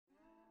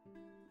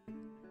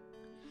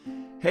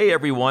Hey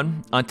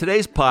everyone, on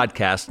today's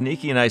podcast,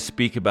 Nikki and I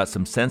speak about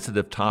some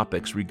sensitive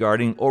topics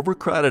regarding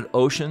overcrowded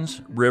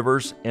oceans,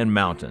 rivers, and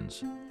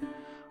mountains.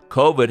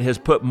 COVID has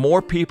put more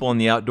people in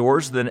the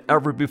outdoors than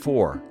ever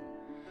before.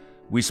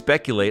 We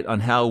speculate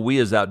on how we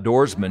as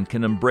outdoorsmen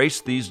can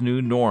embrace these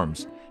new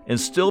norms and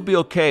still be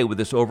okay with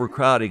this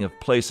overcrowding of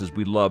places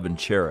we love and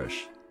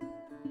cherish.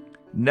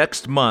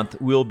 Next month,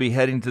 we'll be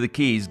heading to the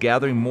Keys,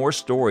 gathering more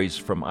stories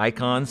from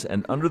icons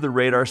and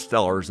under-the-radar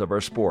stellars of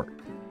our sport.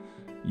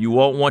 You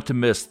won't want to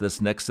miss this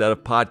next set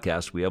of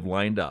podcasts we have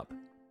lined up.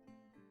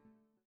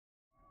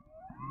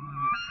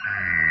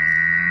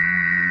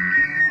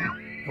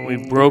 And we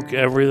broke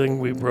everything.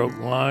 We broke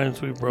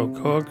lines, we broke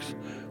hooks,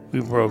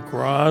 we broke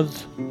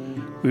rods,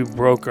 we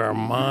broke our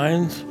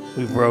minds,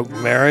 we broke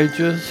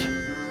marriages,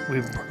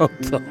 we broke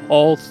the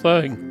whole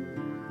thing.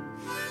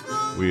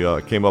 We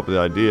came up with the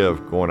idea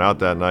of going out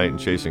that night and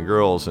chasing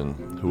girls,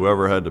 and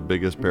whoever had the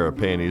biggest pair of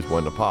panties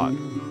won the pot.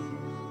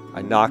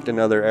 I knocked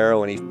another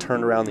arrow and he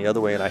turned around the other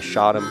way and I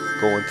shot him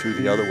going through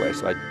the other way.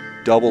 So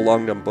I double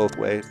lunged him both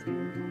ways.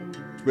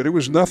 But it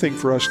was nothing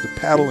for us to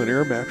paddle an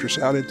air mattress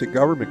out into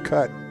Government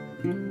Cut.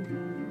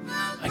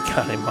 I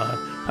got him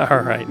on.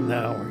 All right,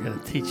 now we're going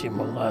to teach him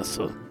a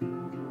lesson.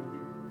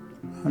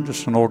 I'm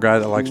just an old guy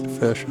that likes to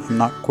fish. I'm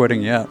not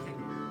quitting yet.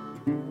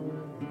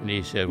 And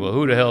he said, well,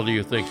 who the hell do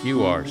you think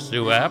you are,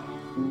 Stu App?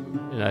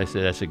 And I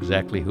said, that's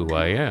exactly who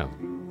I am.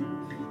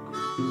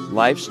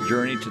 Life's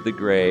journey to the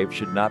grave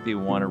should not be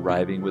one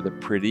arriving with a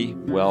pretty,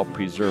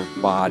 well-preserved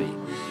body,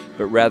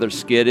 but rather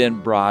skid in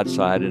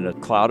broadside in a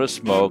cloud of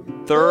smoke,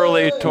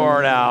 thoroughly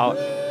torn out,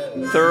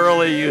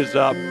 thoroughly used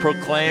up,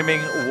 proclaiming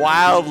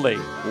wildly,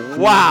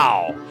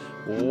 wow,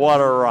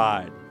 what a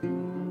ride.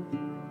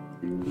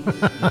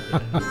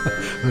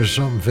 There's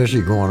something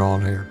fishy going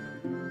on here.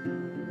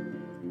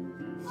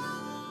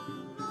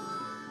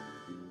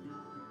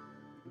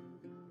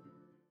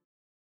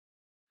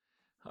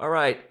 All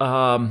right,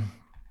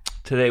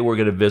 today we're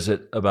going to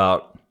visit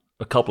about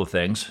a couple of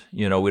things.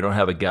 You know, we don't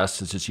have a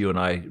guest. It's just you and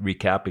I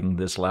recapping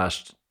this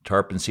last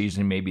tarpon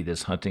season, maybe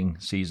this hunting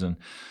season.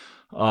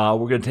 We're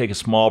going to take a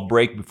small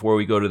break before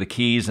we go to the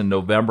Keys in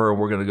November, and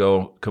we're going to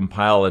go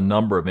compile a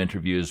number of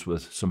interviews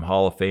with some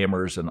Hall of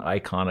Famers and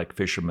iconic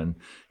fishermen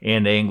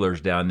and anglers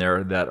down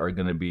there that are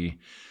going to be,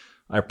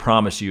 I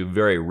promise you,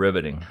 very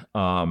riveting.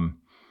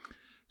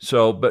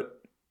 But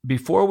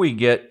before we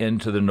get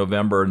into the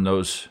November and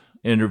those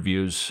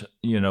interviews,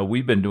 you know,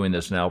 we've been doing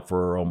this now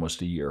for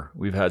almost a year.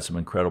 We've had some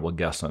incredible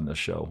guests on this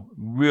show,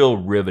 real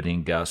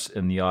riveting guests,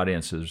 and the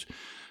audience has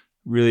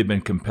really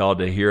been compelled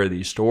to hear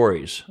these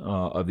stories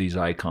of these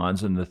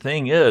icons. And the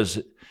thing is,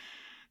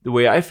 the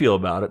way I feel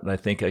about it, and I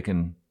think I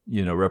can,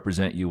 you know,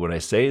 represent you when I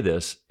say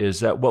this, is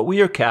that what we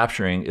are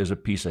capturing is a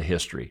piece of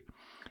history.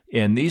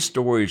 And these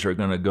stories are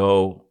going to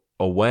go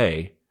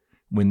away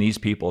when these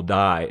people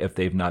die if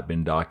they've not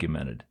been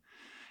documented.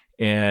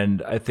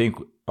 And I think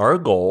our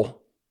goal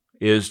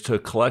is to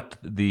collect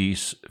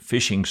these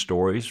fishing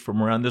stories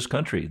from around this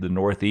country, the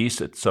Northeast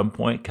at some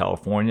point,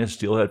 California,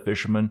 steelhead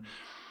fishermen,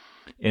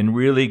 and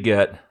really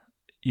get,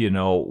 you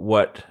know,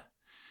 what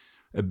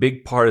a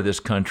big part of this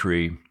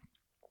country,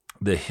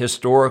 the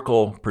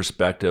historical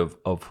perspective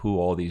of who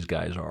all these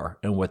guys are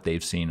and what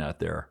they've seen out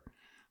there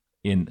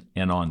in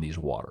and on these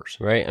waters.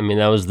 Right. I mean,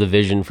 that was the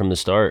vision from the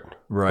start,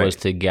 right? Was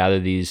to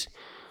gather these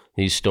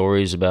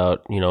stories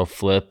about, you know,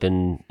 Flip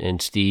and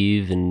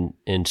Steve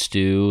and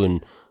Stu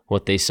and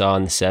what they saw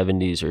in the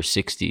 70s or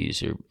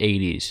 60s or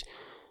 80s,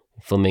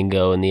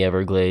 Flamingo and the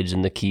Everglades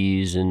and the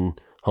Keys and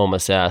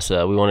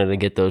Homosassa. We wanted to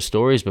get those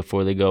stories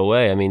before they go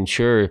away. I mean,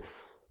 sure,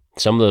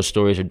 some of those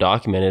stories are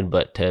documented,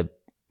 but to,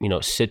 you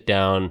know, sit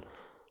down,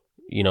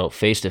 you know,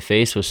 face to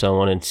face with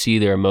someone and see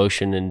their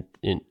emotion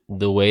and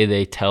the way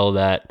they tell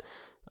that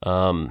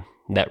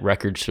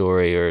record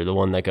story or the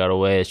one that got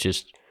away, it's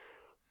just,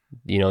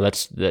 you know,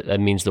 that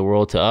means the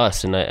world to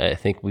us. And I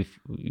think we've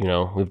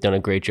done a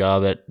great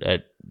job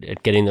at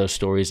getting those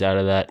stories out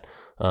of that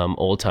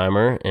old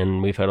timer,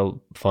 and we've had a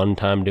fun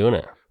time doing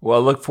it. Well,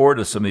 I look forward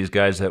to some of these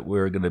guys that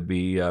we're going to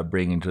be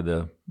bringing to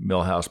the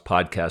Millhouse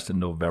podcast in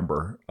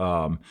November.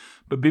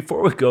 But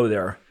before we go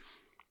there,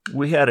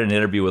 we had an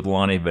interview with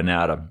Lonnie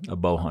Venata, a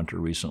bow hunter,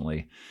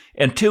 recently.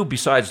 And two,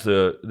 besides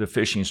the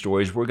fishing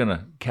stories, we're going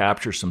to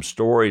capture some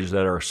stories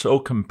that are so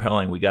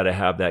compelling, we got to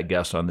have that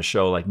guest on the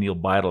show, like Neil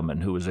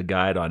Beidelman, who was a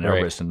guide on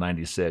Everest in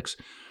 '96.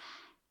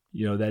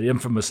 You know, that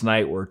infamous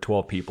night where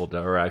 12 people,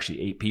 or actually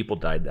 8 people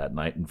died that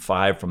night, and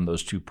 5 from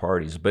those 2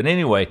 parties. But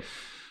anyway,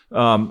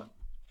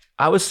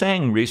 I was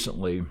saying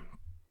recently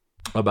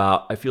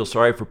about, I feel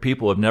sorry for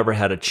people who have never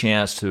had a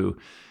chance to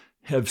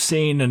have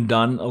seen and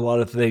done a lot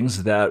of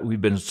things that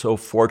we've been so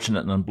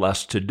fortunate and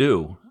blessed to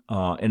do.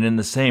 And in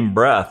the same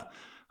breath,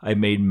 I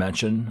made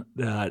mention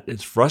that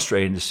it's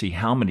frustrating to see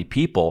how many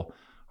people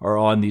are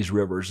on these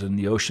rivers and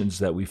the oceans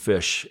that we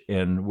fish,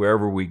 and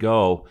wherever we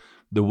go,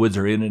 the woods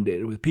are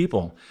inundated with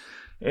people.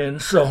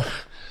 And so,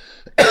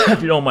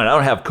 if you don't mind, I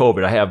don't have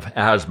COVID, I have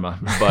asthma,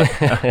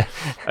 but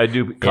I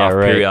do cough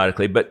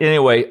periodically. But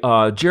anyway,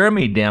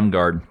 Jeremy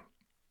Damgard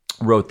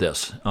wrote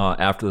this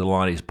after the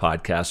Lonnie's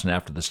podcast and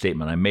after the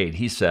statement I made.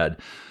 He said,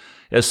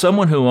 as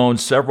someone who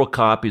owns several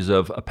copies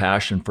of A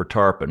Passion for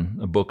Tarpon,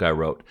 a book I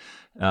wrote,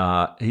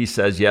 he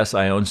says, yes,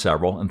 I own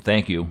several, and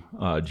thank you,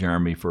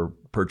 Jeremy, for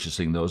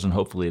purchasing those, and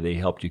hopefully they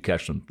helped you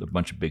catch a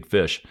bunch of big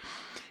fish.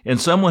 And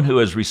someone who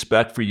has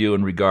respect for you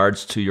in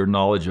regards to your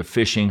knowledge of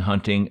fishing,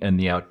 hunting, and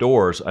the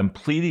outdoors, I'm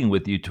pleading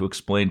with you to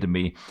explain to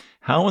me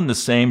how in the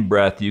same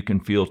breath you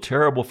can feel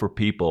terrible for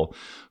people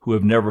who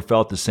have never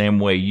felt the same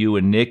way you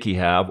and Nikki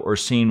have or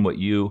seen what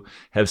you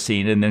have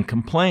seen, and then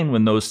complain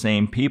when those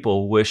same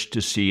people wish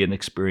to see and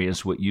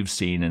experience what you've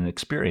seen and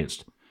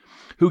experienced.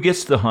 Who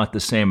gets to hunt the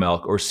same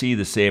elk or see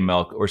the same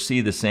elk or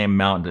see the same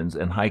mountains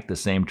and hike the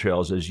same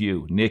trails as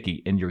you,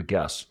 Nikki, and your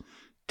guests?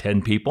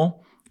 10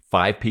 people?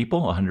 5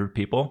 people? 100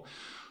 people?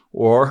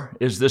 Or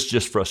is this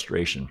just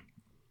frustration?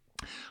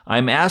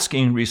 I'm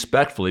asking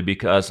respectfully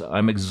because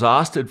I'm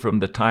exhausted from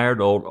the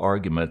tired old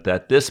argument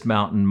that this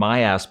mountain, my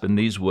aspen,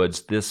 these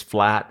woods, this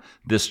flat,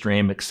 this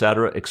stream,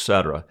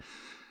 etc.,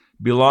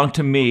 belong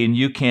to me, and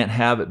you can't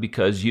have it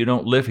because you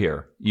don't live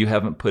here. You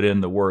haven't put in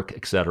the work,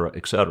 etc.,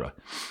 etc.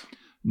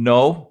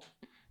 No,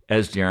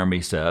 as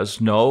Jeremy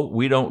says, no,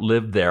 we don't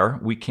live there.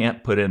 We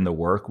can't put in the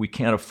work. We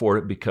can't afford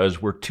it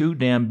because we're too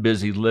damn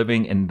busy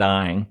living and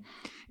dying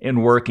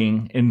and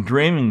working and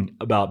dreaming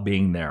about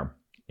being there.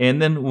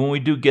 And then when we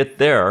do get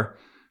there,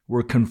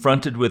 we're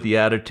confronted with the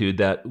attitude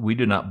that we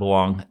do not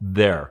belong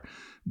there.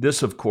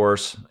 This, of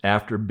course,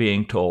 after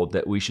being told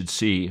that we should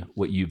see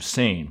what you've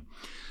seen.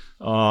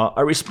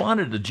 I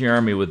responded to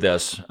Jeremy with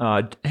this.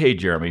 Hey,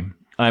 Jeremy,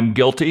 I'm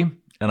guilty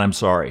and I'm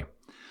sorry.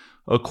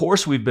 Of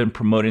course, we've been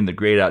promoting the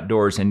great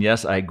outdoors, and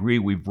yes, I agree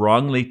we've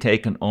wrongly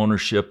taken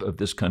ownership of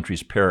this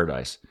country's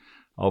paradise.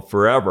 I'll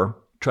forever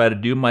try to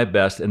do my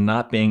best in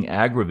not being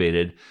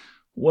aggravated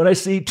when I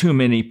see too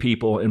many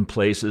people in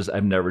places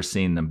I've never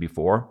seen them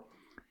before,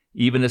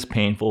 even as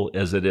painful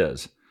as it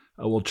is.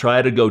 I will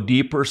try to go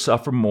deeper,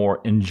 suffer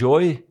more,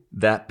 enjoy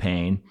that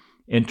pain,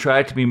 and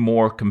try to be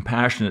more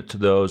compassionate to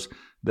those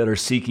that are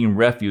seeking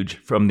refuge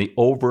from the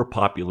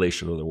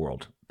overpopulation of the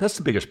world. That's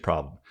the biggest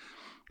problem.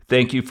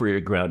 Thank you for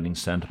your grounding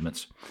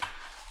sentiments.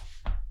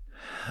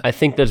 I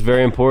think that's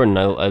very important.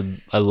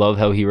 I love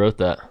how he wrote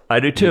that. I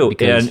do too,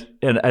 Because-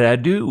 and I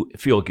do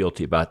feel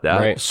guilty about that.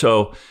 Right.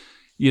 So,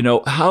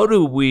 how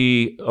do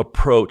we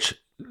approach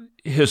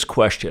his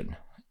question,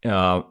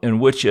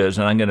 and which is,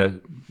 and I'm going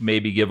to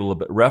maybe give a little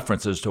bit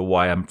reference as to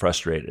why I'm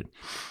frustrated.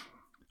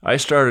 I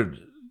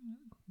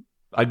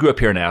grew up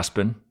here in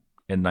Aspen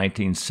in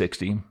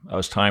 1960. I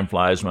was time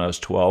flies when I was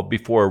 12.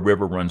 Before a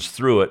river runs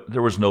through it,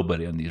 there was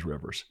nobody on these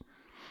rivers.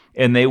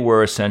 And they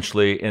were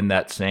essentially in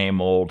that same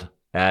old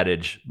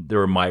adage, they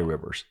were my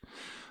rivers.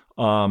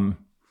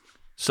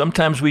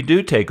 Sometimes we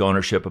do take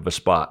ownership of a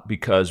spot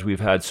because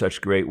we've had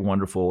such great,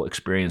 wonderful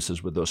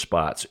experiences with those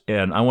spots.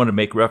 And I want to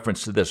make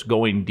reference to this,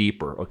 going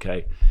deeper,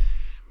 okay?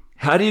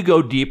 How do you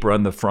go deeper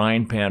on the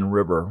Frying Pan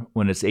River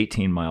when it's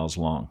 18 miles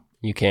long?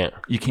 You can't.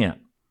 You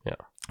can't. Yeah.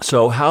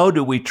 So how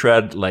do we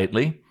tread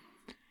lightly?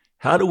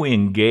 How do we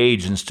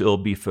engage and still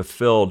be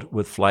fulfilled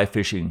with fly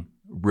fishing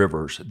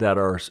rivers that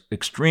are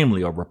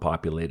extremely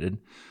overpopulated?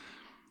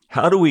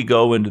 How do we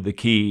go into the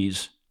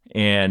Keys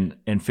and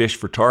fish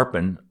for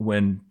tarpon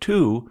when,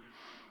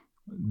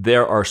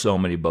 there are so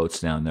many boats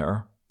down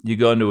there? You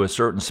go into a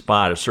certain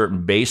spot, a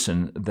certain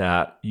basin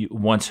that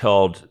once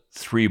held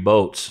 3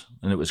 boats,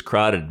 and it was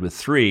crowded with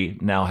 3,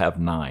 now have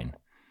 9.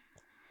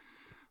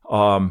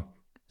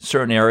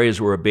 Certain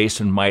areas where a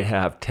basin might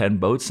have 10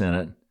 boats in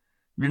it,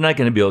 you're not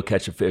going to be able to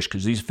catch a fish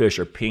because these fish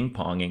are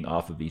ping-ponging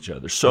off of each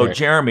other. So Right.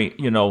 Jeremy,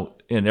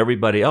 and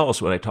everybody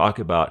else, when I talk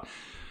about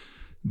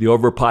the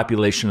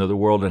overpopulation of the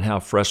world and how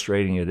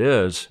frustrating it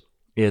is,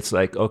 it's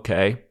like,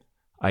 okay,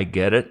 I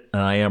get it,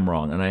 and I am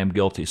wrong, and I am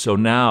guilty. So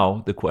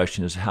now the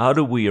question is, how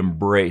do we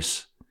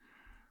embrace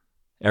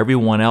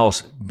everyone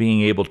else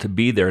being able to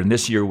be there? And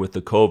this year with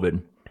the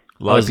COVID,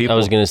 a lot of people... I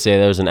was going to say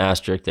there was an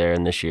asterisk there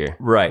in this year.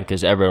 Right.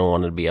 Because everyone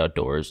wanted to be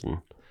outdoors. And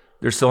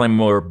They're selling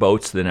more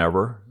boats than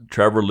ever.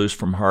 Trevor Luce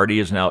from Hardy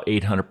is now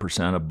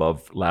 800%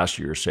 above last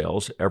year's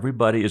sales.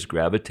 Everybody is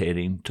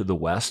gravitating to the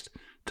west,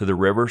 to the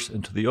rivers,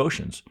 and to the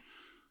oceans.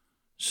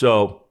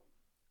 So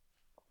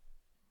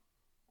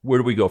where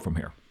do we go from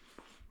here?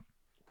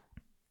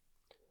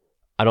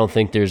 I don't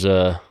think there's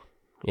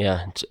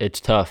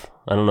it's tough.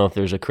 I don't know if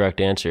there's a correct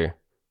answer,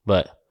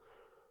 but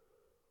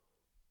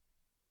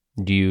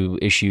do you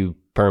issue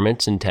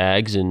permits and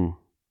tags and,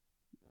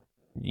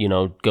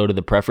 go to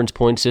the preference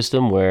point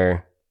system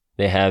where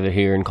they have it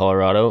here in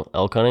Colorado,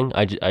 elk hunting?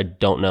 I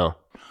don't know.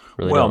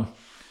 Really don't.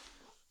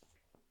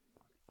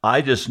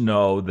 I just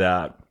know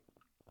that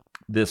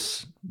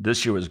this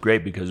year was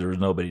great because there was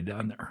nobody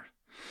down there.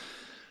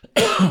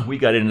 We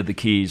got into the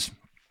Keys,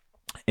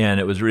 and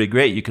it was really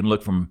great. You can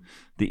look from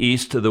the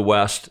east to the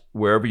west.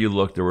 Wherever you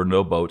looked, there were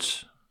no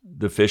boats.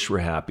 The fish were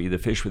happy. The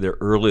fish were there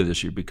early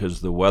this year because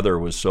the weather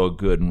was so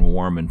good and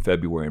warm in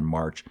February and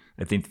March.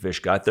 I think the fish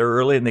got there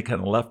early, and they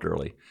kind of left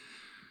early.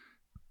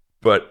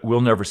 But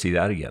we'll never see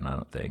that again, I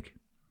don't think.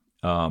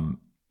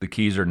 The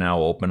Keys are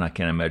now open. I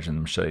can't imagine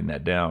them shutting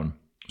that down.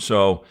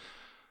 So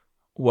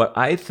what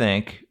I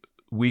think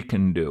we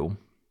can do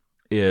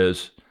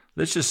is,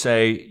 let's just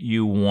say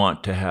you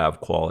want to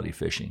have quality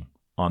fishing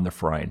on the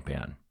frying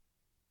pan.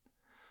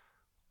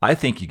 I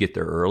think you get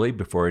there early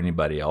before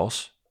anybody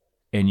else,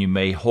 and you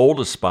may hold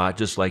a spot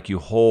just like you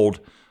hold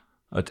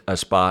a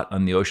spot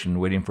on the ocean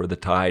waiting for the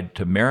tide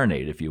to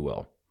marinate, if you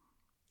will.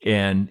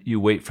 And you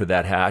wait for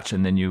that hatch,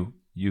 and then you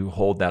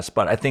hold that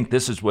spot. I think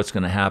this is what's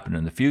going to happen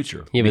in the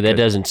future. Yeah, but that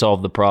doesn't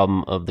solve the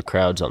problem of the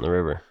crowds on the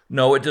river.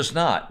 No, it does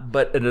not.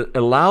 But it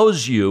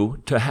allows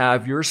you to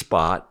have your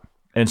spot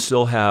and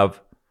still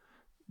have,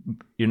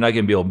 you're not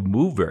going to be able to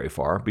move very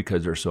far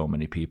because there's so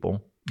many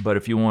people. But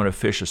if you want to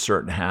fish a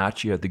certain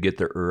hatch, you have to get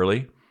there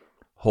early,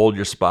 hold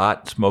your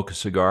spot, smoke a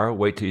cigar,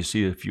 wait till you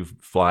see a few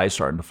flies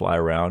starting to fly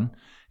around,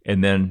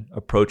 and then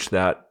approach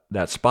that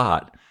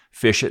spot,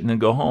 fish it, and then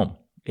go home.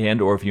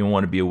 And or if you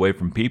want to be away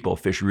from people,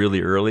 fish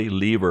really early,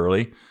 leave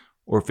early,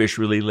 or fish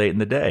really late in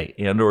the day.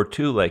 And or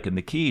too, like in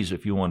the Keys,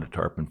 if you want to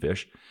tarpon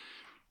fish,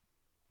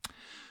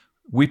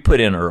 we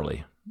put in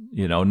early.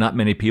 You know, not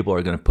many people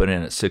are going to put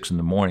in at 6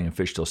 a.m. and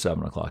fish till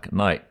 7 o'clock at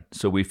night.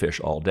 So we fish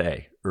all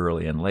day,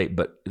 early and late.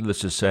 But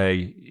let's just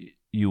say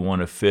you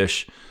want to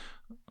fish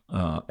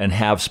and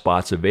have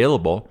spots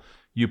available.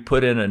 You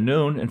put in at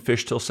noon and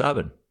fish till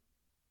 7.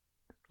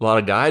 A lot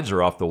of guides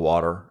are off the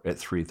water at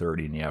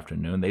 3:30 in the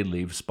afternoon. They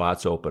leave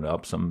spots open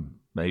up. Some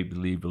maybe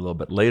leave a little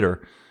bit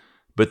later.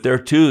 But there,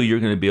 too, you're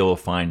going to be able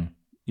to find,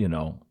 you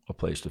know, a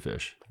place to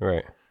fish.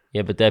 Right.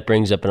 Yeah, but that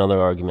brings up another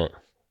argument.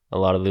 A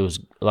lot of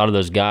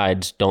those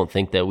guides don't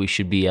think that we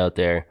should be out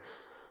there,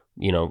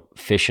 you know,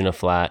 fishing a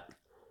flat,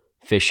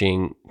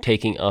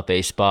 taking up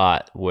a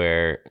spot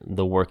where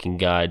the working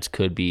guides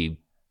could be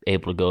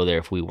able to go there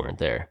if we weren't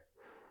there.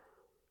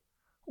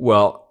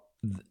 Well,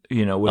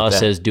 you know, with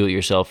us as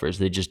do-it-yourselfers,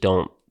 they just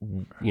don't,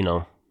 you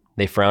know,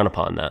 they frown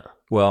upon that.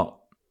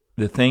 Well,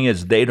 the thing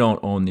is, they don't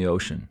own the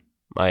ocean.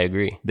 I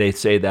agree. They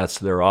say that's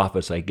their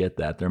office. I get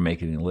that. They're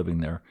making a living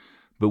there.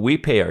 But we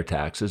pay our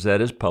taxes.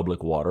 That is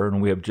public water,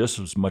 and we have just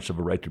as much of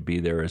a right to be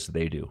there as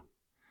they do.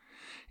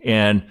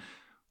 And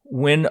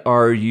when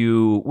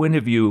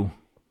have you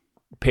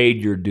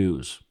paid your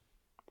dues?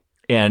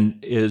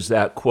 And is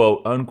that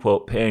quote,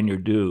 unquote, paying your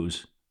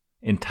dues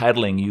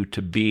entitling you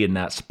to be in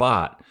that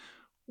spot?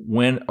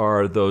 When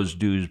are those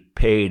dues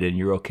paid and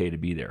you're okay to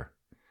be there?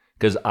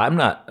 Because I'm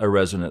not a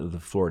resident of the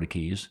Florida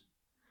Keys.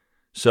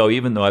 So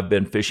even though I've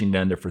been fishing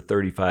down there for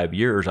 35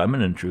 years, I'm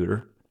an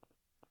intruder.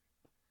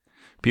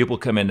 People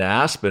come into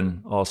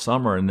Aspen all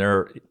summer and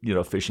they're, you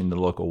know, fishing the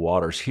local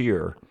waters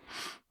here.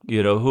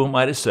 You know, who am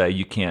I to say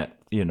you can't,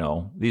 you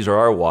know, these are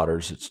our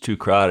waters. It's too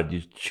crowded.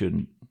 You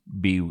shouldn't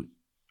be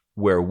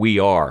where we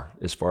are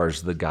as far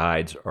as the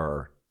guides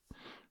are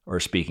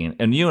speaking.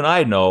 And you and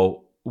I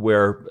know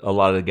where a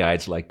lot of the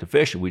guides like to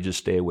fish, and we just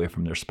stay away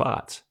from their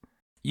spots.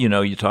 You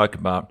know, you talk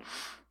about,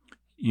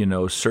 you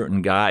know,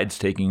 certain guides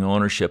taking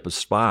ownership of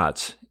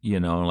spots, you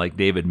know, like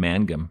David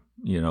Mangum,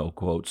 you know,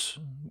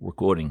 we're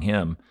quoting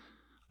him.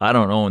 I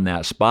don't own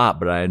that spot,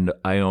 but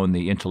I own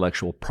the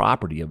intellectual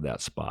property of that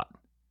spot.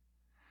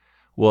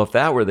 Well, if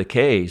that were the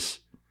case,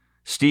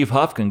 Steve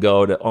Huff can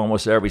go to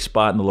almost every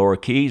spot in the Lower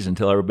Keys and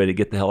tell everybody,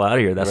 get the hell out of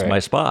here. That's right. My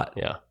spot.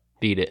 Yeah,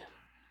 beat it.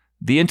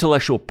 The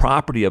intellectual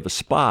property of a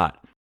spot.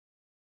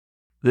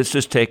 Let's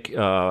just take,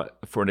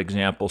 for an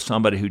example,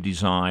 somebody who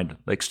designed,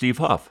 like Steve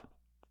Huff.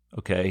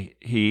 Okay,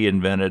 he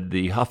invented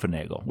the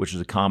Huffenagel, which is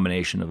a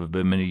combination of a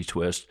bimini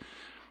twist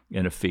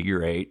and a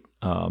figure eight,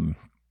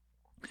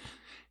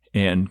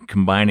 and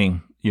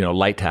combining, you know,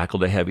 light tackle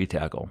to heavy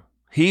tackle.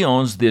 He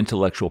owns the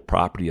intellectual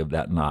property of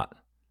that knot.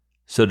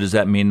 So does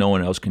that mean no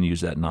one else can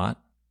use that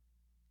knot?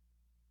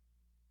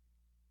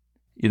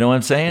 You know what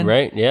I'm saying?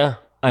 Right, yeah.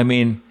 I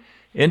mean,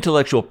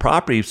 intellectual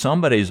property,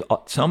 somebody's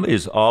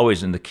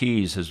always in the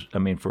Keys,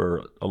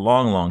 for a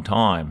long, long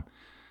time,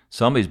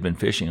 somebody's been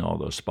fishing all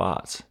those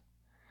spots.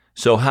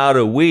 So how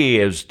do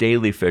we, as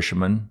daily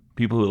fishermen,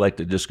 people who like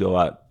to just go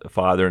out,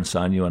 father and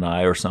son, you and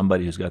I, or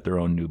somebody who's got their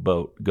own new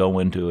boat, go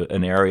into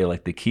an area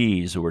like the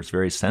Keys where it's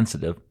very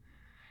sensitive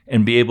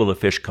and be able to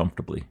fish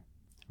comfortably?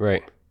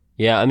 Right.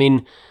 Yeah, I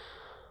mean,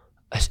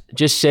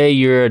 just say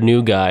you're a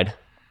new guide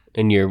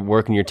and you're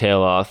working your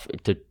tail off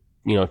to,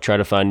 you know, try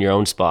to find your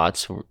own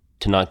spots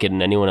to not get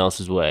in anyone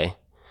else's way,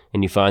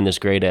 and you find this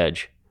great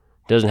edge.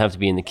 It doesn't have to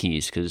be in the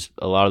Keys, because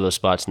a lot of those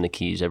spots in the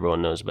Keys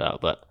everyone knows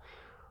about,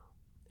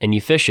 and you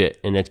fish it,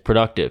 and it's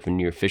productive,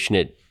 and you're fishing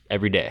it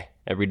every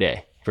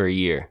day for a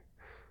year.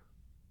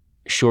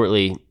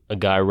 Shortly, a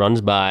guy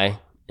runs by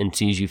and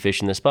sees you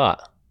fishing the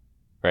spot,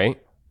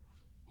 right?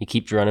 He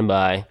keeps running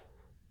by.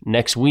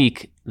 Next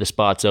week, the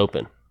spot's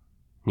open,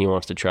 and he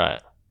wants to try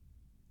it.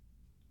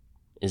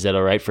 Is that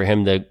all right for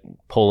him to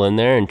pull in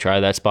there and try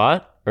that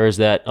spot, or is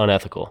that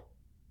unethical?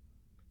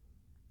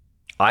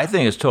 I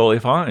think it's totally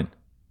fine.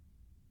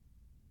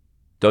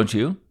 Don't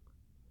you?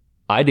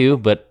 I do,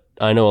 but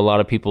I know a lot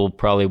of people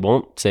probably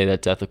won't say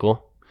that's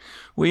ethical.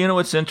 Well, you know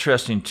what's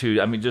interesting too?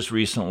 I mean, just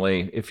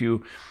recently,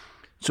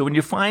 when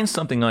you find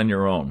something on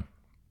your own,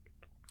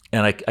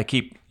 And I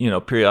keep,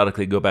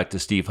 periodically go back to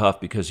Steve Huff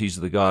because he's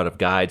the god of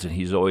guides, and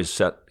he's always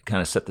set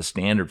the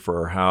standard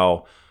for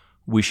how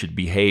we should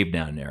behave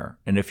down there.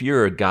 And if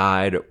you're a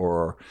guide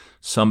or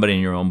somebody in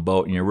your own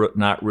boat and you're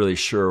not really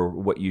sure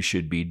what you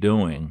should be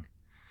doing,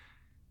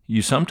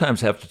 you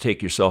sometimes have to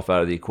take yourself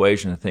out of the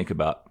equation and think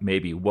about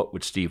maybe what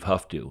would Steve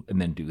Huff do, and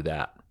then do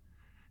that.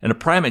 And a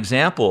prime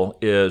example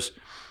is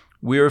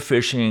we were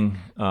fishing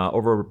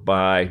over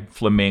by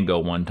Flamingo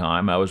one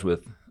time. I was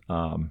with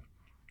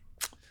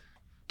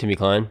Timmy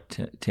Klein?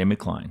 Timmy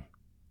Klein.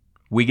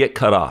 We get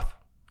cut off,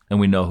 and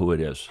we know who it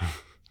is,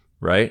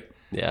 right?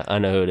 Yeah, I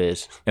know who it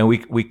is. And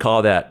we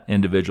call that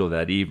individual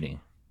that evening.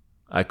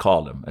 I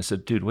called him. I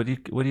said, dude, what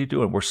are you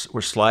doing? We're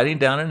sliding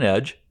down an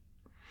edge.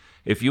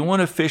 If you want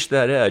to fish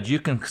that edge, you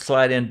can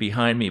slide in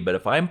behind me. But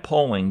if I'm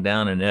pulling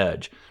down an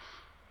edge,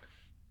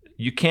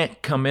 you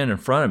can't come in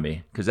front of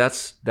me because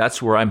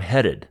that's where I'm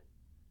headed.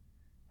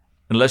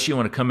 Unless you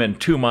want to come in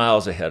 2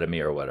 miles ahead of me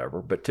or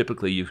whatever. But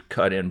typically you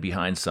cut in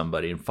behind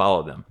somebody and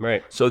follow them.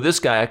 Right. So this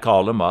guy, I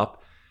called him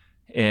up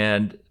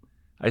and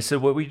I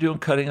said, what were you doing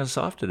cutting us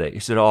off today? He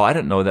said, oh, I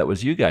didn't know that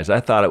was you guys. I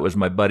thought it was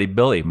my buddy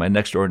Billy, my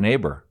next door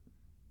neighbor.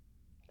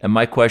 And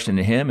my question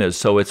to him is,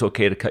 so it's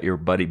okay to cut your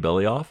buddy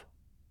Billy off?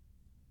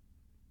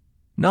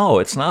 No,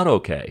 it's not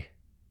okay.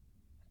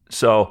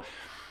 So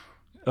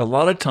a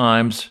lot of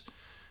times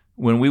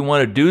when we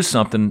want to do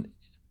something,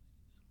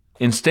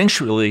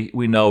 instinctually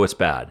we know it's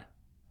bad.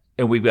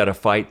 And we've got to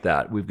fight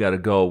that. We've got to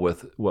go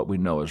with what we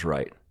know is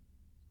right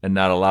and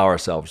not allow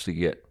ourselves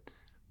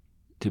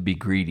to be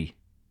greedy.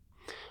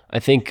 I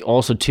think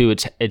also too,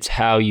 it's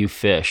how you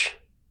fish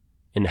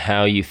and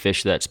how you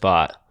fish that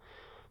spot.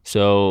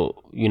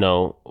 So,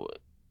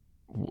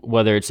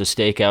 whether it's a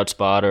stakeout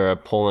spot or a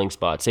poling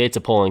spot, say it's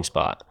a poling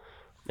spot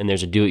and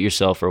there's a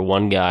do-it-yourself or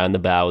one guy on the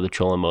bow with a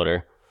trolling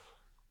motor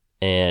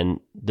and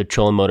the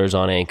trolling motor's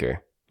on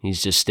anchor.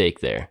 He's just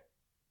staked there,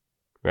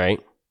 right?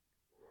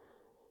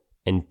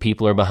 And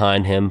people are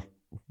behind him,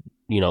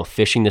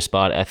 fishing the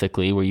spot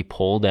ethically where you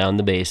pull down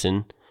the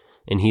basin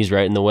and he's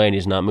right in the way and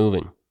he's not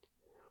moving.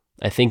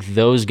 I think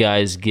those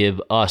guys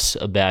give us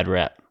a bad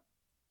rep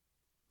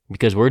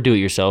because we're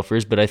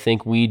do-it-yourselfers, but I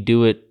think we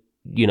do it,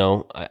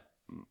 I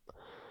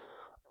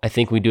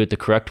think we do it the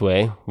correct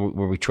way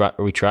where we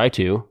try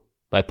to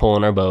by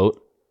pulling our boat,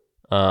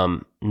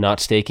 not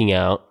staking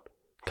out,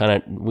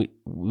 we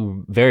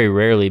very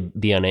rarely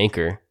be on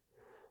anchor.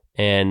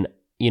 And,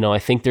 I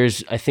think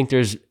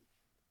there's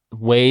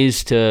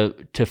ways to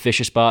fish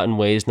a spot and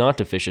ways not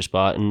to fish a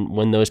spot. And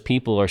when those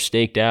people are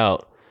staked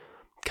out,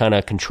 kind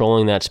of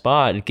controlling that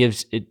spot,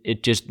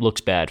 it just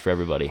looks bad for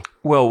everybody.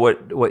 Well,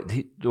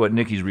 what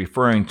Nicky's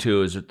referring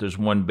to is that there's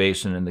one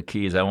basin in the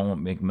Keys. I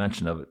won't make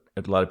mention of it.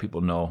 A lot of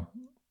people know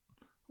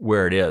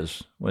where it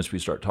is once we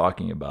start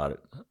talking about it.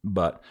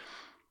 But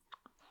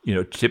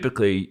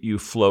typically you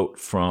float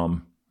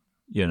from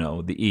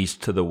the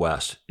east to the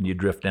west, and you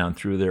drift down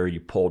through there. You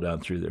pull down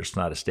through there. It's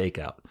not a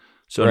stakeout.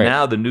 So Right.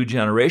 Now the new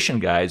generation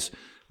guys,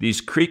 these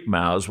creek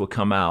mouths will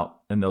come out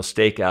and they'll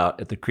stake out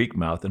at the creek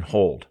mouth and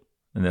hold.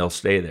 And they'll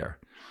stay there.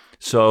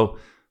 So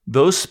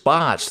those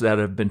spots that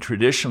have been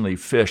traditionally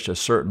fished a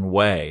certain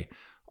way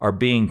are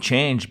being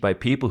changed by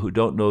people who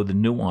don't know the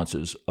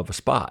nuances of a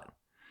spot.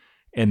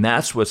 And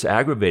that's what's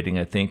aggravating,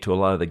 I think, to a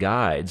lot of the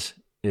guides,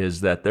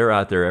 is that they're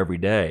out there every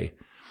day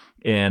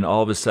and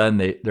all of a sudden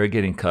they're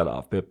getting cut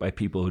off by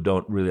people who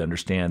don't really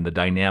understand the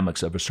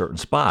dynamics of a certain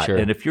spot. Sure.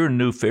 And if you're a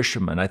new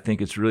fisherman, I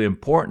think it's really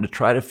important to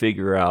try to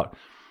figure out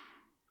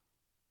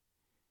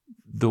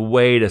the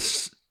way to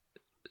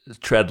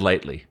tread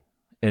lightly.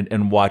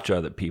 And watch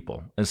other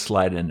people and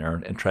slide in there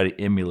and try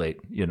to emulate,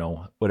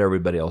 what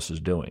everybody else is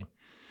doing.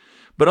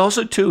 But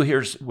also, too,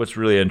 here's what's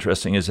really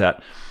interesting is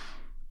that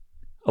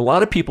a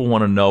lot of people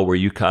want to know where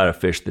you caught a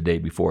fish the day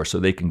before so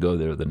they can go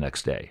there the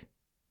next day.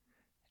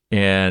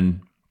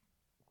 And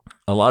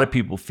a lot of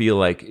people feel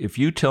like if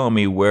you tell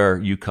me where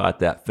you caught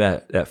that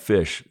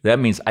fish, that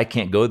means I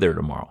can't go there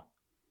tomorrow.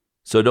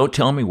 So don't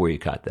tell me where you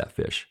caught that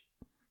fish,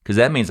 because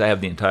that means I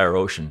have the entire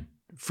ocean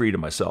free to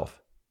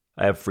myself.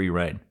 I have free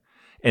reign.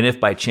 And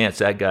if by chance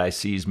that guy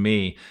sees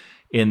me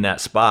in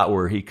that spot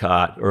where he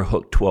caught or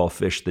hooked 12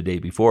 fish the day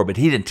before, but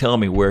he didn't tell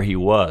me where he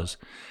was,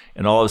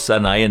 and all of a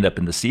sudden I end up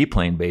in the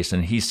Seaplain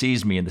Basin, he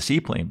sees me in the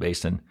Seaplain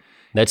Basin.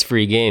 That's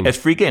free game. That's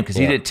free game because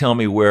he didn't tell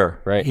me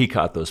where Right. he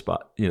caught those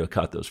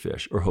caught those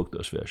fish or hooked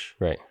those fish.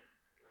 Right.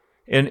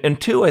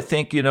 And two, I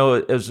think,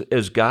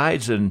 as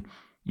guides and,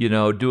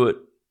 do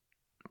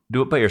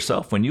it by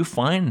yourself. When you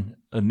find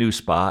a new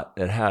spot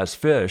that has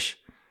fish,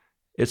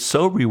 it's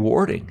so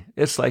rewarding.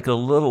 It's like a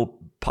little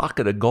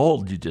pocket of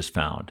gold you just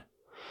found.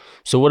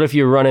 So what if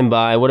you and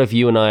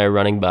I are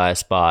running by a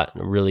spot,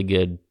 a really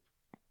good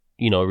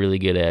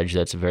edge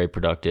that's very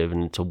productive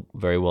and it's a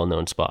very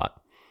well-known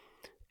spot,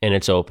 and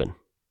it's open,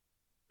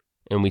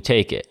 and we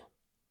take it.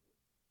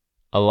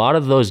 A lot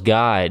of those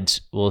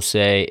guides will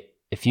say,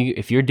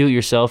 if you're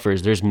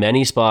do-it-yourselfers, there's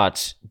many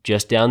spots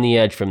just down the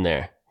edge from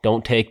there.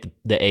 Don't take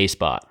the A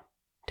spot.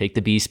 Take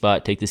the B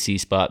spot, take the C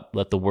spot,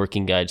 let the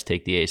working guides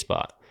take the A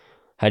spot.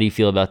 How do you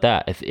feel about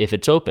that if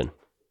it's open?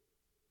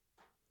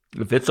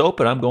 If it's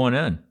open, I'm going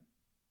in.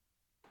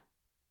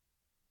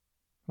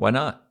 Why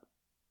not?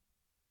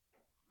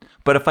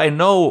 But if I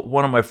know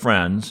one of my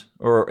friends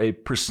or a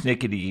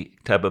persnickety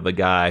type of a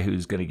guy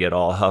who's going to get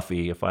all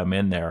huffy if I'm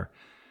in there,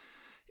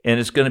 and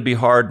it's going to be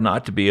hard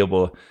not to be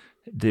able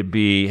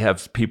to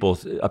have people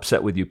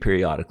upset with you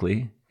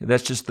periodically.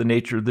 That's just the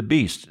nature of the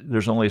beast.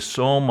 There's only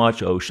so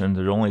much ocean.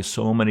 There's only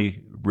so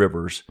many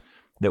rivers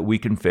that we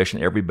can fish,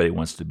 and everybody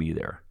wants to be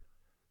there.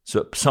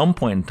 So at some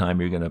point in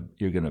time, you're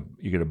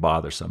gonna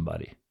bother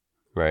somebody.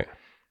 Right.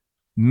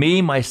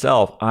 Me,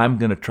 myself, I'm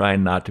going to try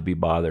not to be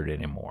bothered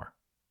anymore.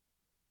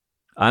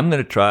 I'm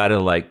going to try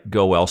to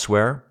go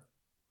elsewhere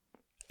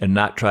and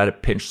not try to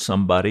pinch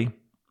somebody.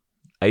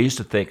 I used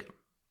to think,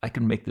 I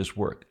can make this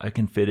work. I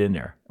can fit in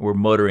there. We're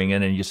motoring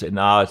in and you say,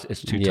 no,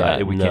 it's too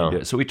tight. We can't do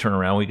it. So we turn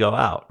around, we go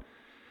out.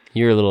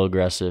 You're a little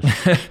aggressive.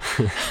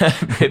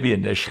 Maybe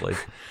initially.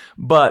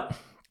 But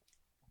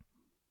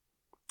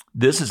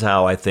this is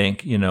how I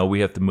think, we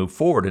have to move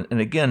forward.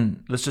 And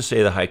again, let's just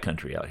say the high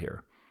country out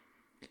here.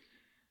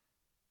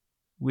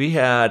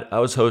 I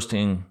was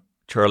hosting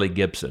Charlie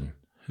Gibson,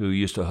 who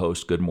used to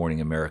host Good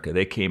Morning America.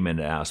 They came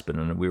into Aspen,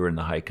 and we were in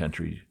the high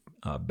country,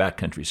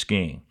 backcountry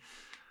skiing.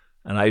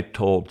 And I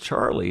told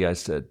Charlie, I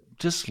said,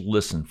 just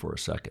listen for a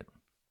second.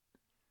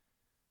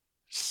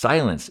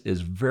 Silence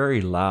is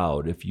very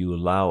loud if you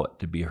allow it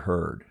to be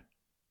heard.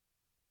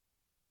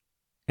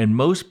 And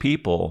most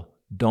people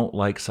don't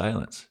like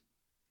silence.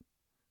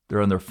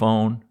 They're on their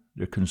phone,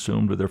 they're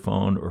consumed with their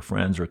phone or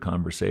friends or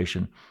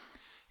conversation.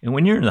 And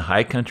when you're in the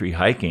high country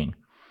hiking,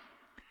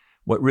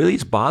 what really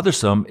is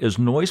bothersome is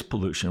noise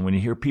pollution. When you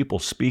hear people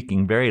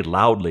speaking very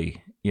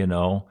loudly,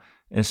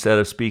 instead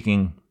of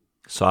speaking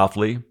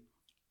softly,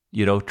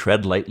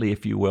 tread lightly,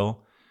 if you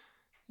will.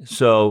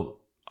 So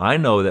I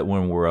know that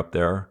when we're up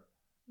there,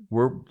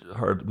 we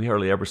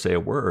hardly ever say a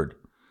word.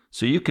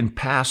 So you can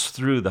pass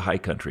through the high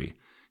country.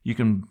 You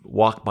can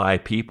walk by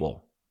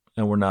people,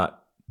 and we're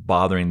not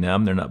bothering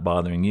them. They're not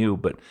bothering you.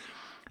 But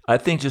I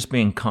think just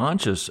being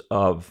conscious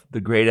of the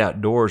great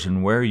outdoors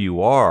and where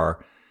you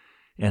are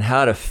and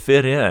how to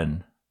fit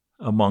in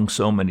among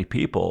so many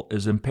people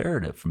is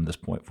imperative from this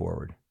point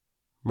forward.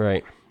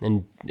 Right.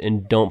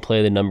 And don't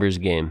play the numbers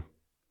game.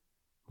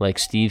 Like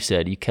Steve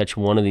said, you catch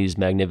one of these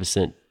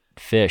magnificent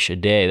fish a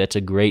day, that's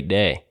a great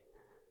day.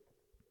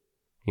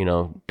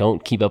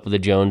 Don't keep up with the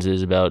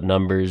Joneses about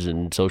numbers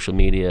and social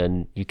media,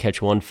 and you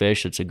catch one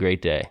fish, it's a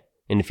great day.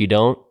 And if you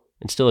don't,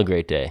 it's still a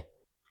great day.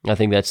 I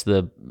think that's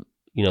the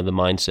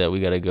mindset we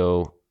got to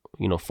go,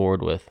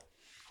 forward with.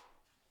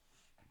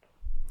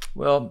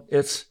 Well,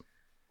 it's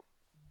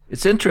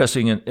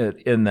interesting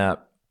in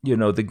that,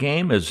 the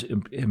game is,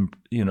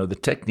 the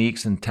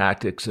techniques and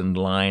tactics and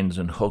lines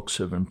and hooks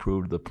have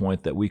improved to the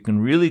point that we can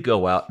really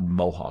go out and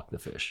mohawk the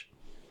fish.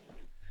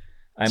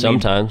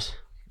 Sometimes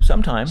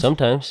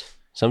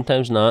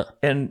not.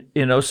 And,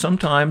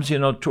 sometimes,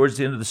 towards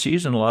the end of the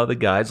season, a lot of the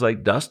guys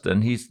like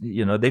Dustin,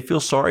 they feel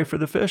sorry for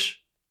the fish.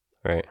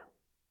 Right.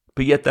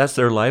 But yet that's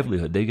their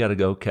livelihood. They got to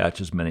go catch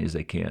as many as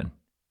they can.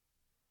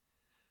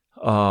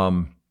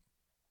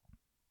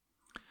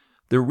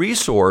 The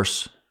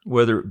resource,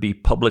 whether it be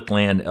public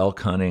land elk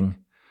hunting,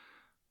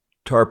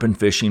 tarpon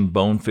fishing,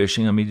 bone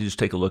fishing. You just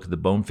take a look at the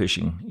bone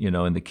fishing,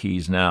 in the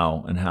Keys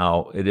now and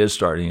how it is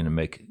starting to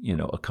make,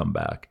 a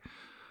comeback.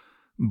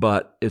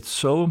 But it's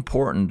so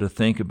important to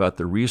think about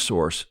the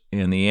resource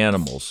and the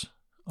animals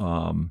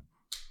and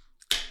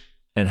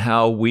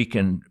how we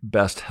can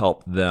best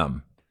help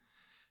them.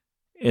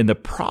 And the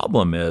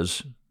problem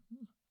is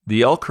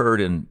the elk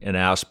herd in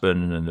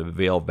Aspen and the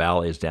Vail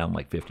Valley is down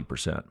like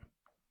 50%.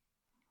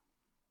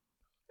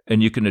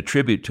 And you can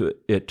attribute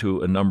it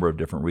to a number of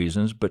different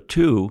reasons. But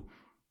two,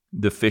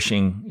 the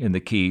fishing in the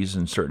Keys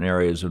in certain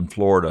areas in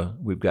Florida,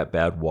 we've got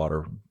bad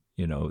water.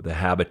 The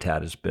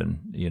habitat has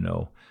been,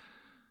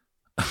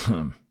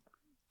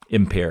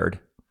 impaired.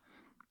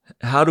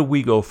 How do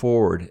we go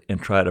forward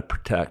and try to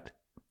protect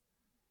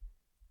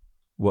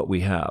what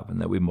we have and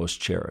that we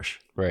most cherish?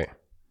 Right.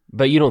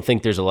 But you don't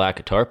think there's a lack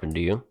of tarpon,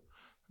 do you?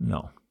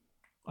 No,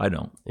 I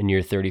don't. In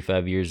your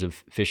 35 years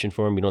of fishing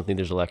for them, you don't think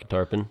there's a lack of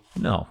tarpon?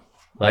 No.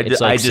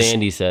 It's like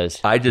Sandy says.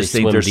 I just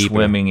think they're deeper.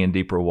 swimming in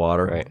deeper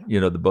water. Right.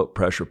 The boat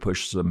pressure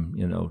pushes them,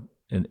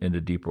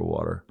 into deeper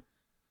water.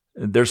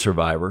 They're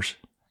survivors.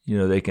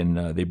 They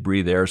can they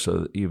breathe air,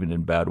 so even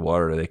in bad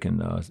water, they can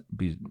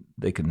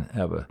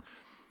have a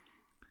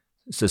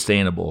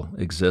sustainable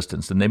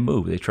existence, and they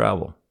move, they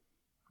travel.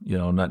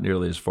 Not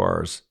nearly as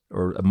far as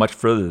or much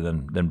further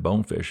than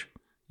bonefish.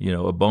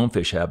 A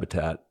bonefish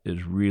habitat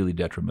is really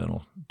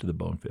detrimental to the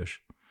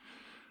bonefish.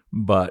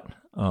 But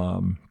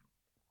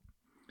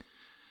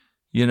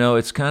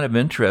it's kind of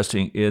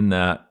interesting in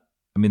that,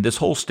 this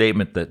whole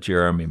statement that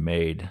Jeremy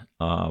made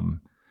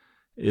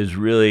is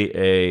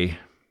really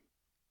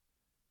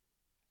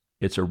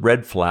it's a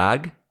red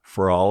flag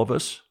for all of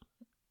us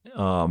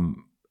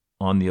on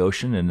the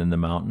ocean and in the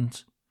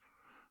mountains.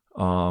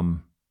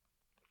 And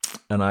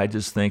I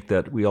just think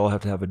that we all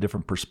have to have a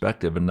different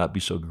perspective and not be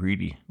so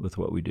greedy with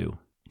what we do.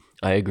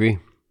 I agree.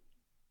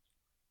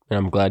 And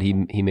I'm glad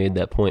he made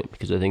that point,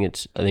 because I think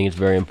it's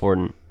very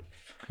important.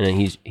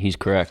 And he's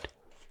correct.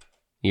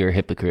 You're a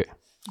hypocrite.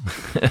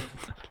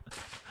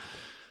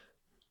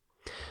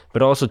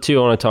 But also too,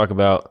 I want to talk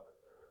about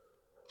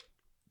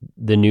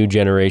the new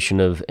generation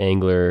of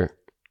angler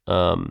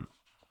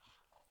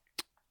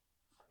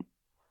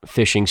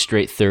fishing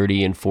straight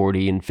 30 and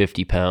 40 and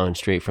 50 pounds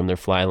straight from their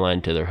fly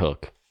line to their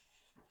hook.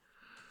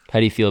 How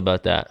do you feel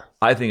about that?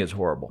 I think it's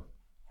horrible.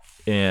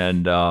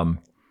 And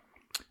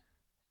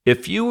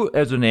if you,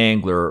 as an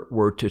angler,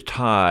 were to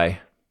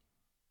tie,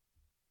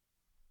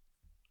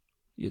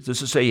 let's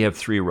just say you have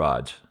 3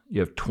 rods. You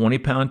have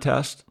 20-pound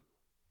test,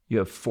 you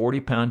have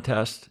 40-pound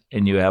test,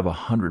 and you have a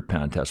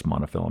 100-pound test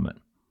monofilament.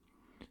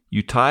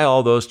 You tie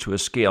all those to a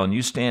scale, and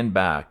you stand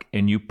back,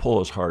 and you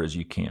pull as hard as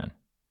you can.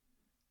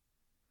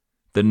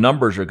 The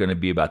numbers are going to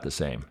be about the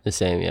same. The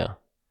same, yeah.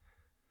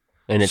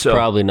 And it's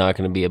probably not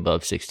going to be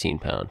above 16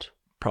 pounds.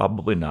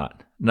 Probably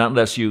not. Not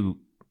unless you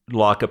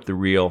lock up the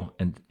reel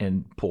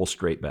and pull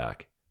straight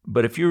back.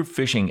 But if you're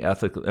fishing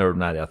ethically, or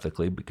not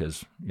ethically,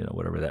 because,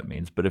 whatever that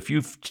means, but if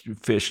you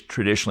fish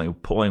traditionally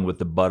pulling with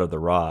the butt of the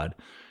rod,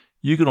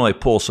 you can only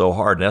pull so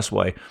hard. And that's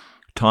why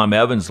Tom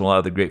Evans and a lot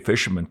of the great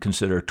fishermen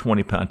consider a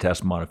 20-pound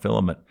test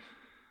monofilament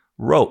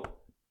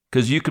rope,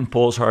 because you can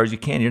pull as hard as you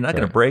can. You're not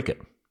going to break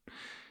it.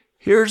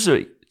 Here's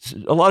a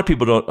lot of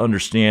people don't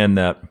understand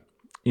that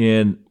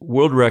in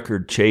world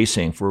record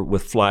chasing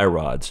with fly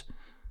rods,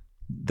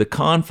 the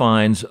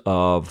confines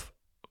of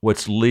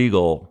what's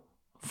legal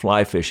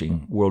fly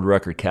fishing, world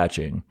record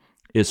catching,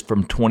 is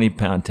from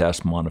 20-pound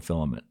test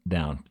monofilament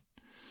down.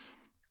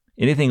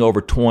 Anything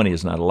over 20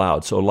 is not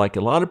allowed. So like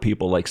a lot of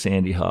people like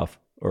Sandy Huff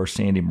or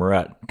Sandy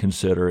Moret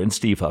consider, and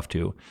Steve Huff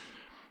too,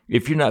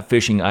 if you're not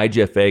fishing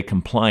IGFA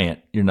compliant,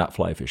 you're not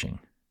fly fishing.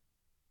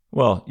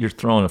 Well, you're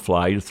throwing a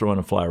fly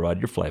rod,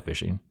 you're fly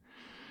fishing.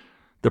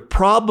 The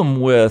problem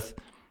with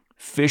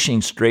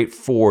fishing straight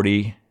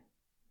 40,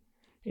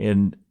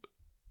 and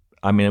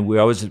I mean,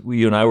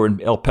 you and I were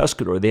in El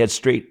Pescador. They had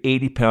straight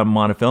 80-pound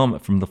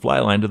monofilament from the fly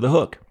line to the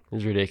hook.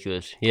 It's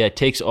ridiculous. Yeah, it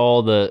takes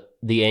all the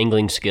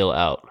angling skill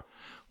out.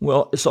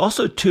 Well, it's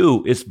also,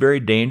 too, it's very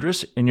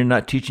dangerous, and you're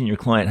not teaching your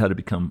client how to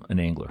become an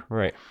angler.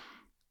 Right.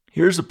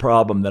 Here's the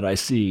problem that I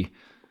see,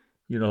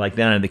 like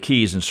down in the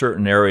Keys in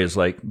certain areas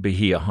like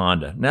Bahia,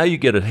 Honda. Now you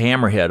get a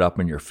hammerhead up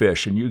in your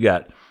fish, and you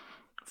got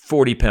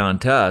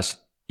 40-pound test.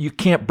 You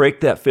can't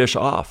break that fish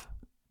off.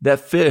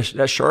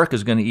 That shark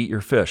is going to eat your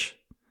fish.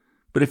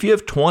 But if you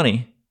have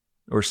 20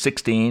 or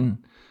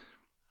 16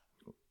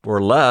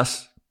 or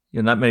less,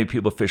 not many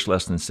people fish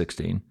less than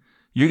 16,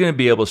 you're going to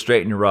be able to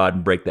straighten your rod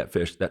and break that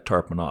fish, that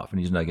tarpon off,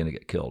 and he's not going to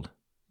get killed.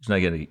 He's not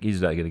going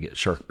to get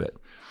shark bit.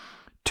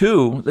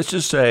 2, let's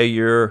just say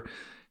you're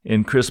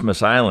in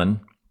Christmas Island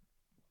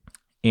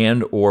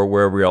and or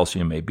wherever else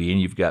you may be,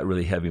 and you've got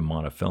really heavy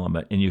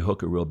monofilament, and you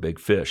hook a real big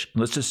fish. And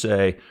let's just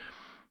say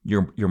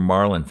you're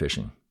marlin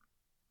fishing,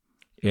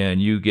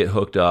 and you get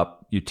hooked up.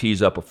 You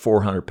tease up a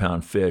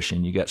 400-pound fish,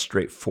 and you got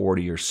straight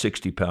 40 or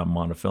 60-pound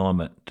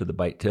monofilament to the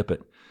bite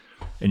tippet,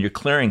 and you're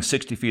clearing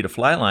 60 feet of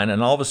fly line,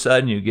 and all of a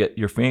sudden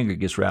your finger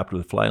gets wrapped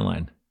with a fly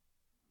line.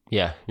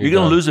 Yeah, you're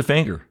going to lose a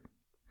finger.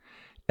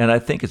 And I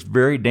think it's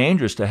very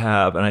dangerous to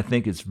have, and I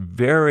think it's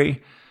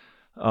very,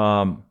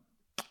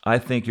 I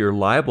think you're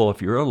liable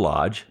if you're a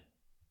lodge,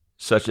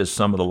 such as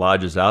some of the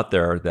lodges out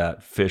there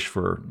that fish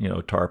for,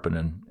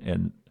 tarpon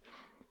and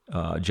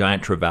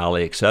giant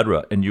trevally, et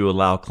cetera, and you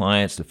allow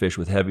clients to fish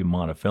with heavy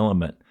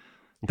monofilament.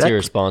 It's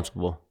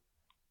irresponsible.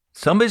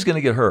 Somebody's going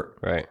to get hurt.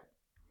 Right.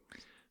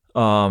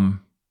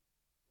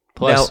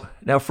 Plus,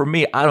 now for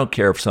me, I don't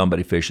care if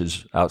somebody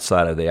fishes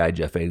outside of the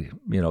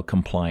IGFA,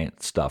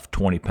 compliant stuff,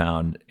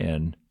 20-pound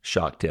and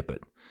shock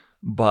tippet.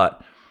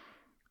 But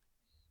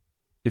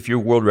if you're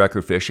world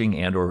record fishing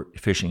and or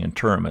fishing in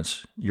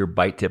tournaments, your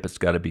bite tippet's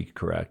got to be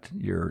correct.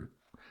 Your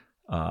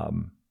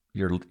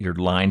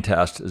line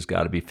test has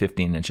got to be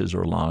 15 inches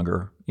or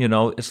longer.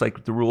 It's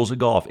like the rules of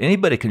golf.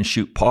 Anybody can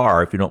shoot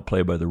par if you don't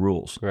play by the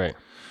rules. Right.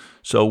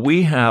 So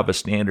we have a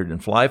standard in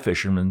fly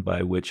fishermen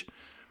by which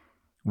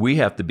we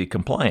have to be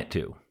compliant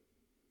to.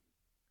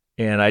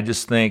 And I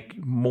just think,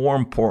 more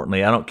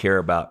importantly, I don't care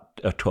about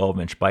a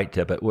 12-inch bite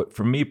tippet.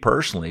 For me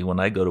personally, when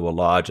I go to a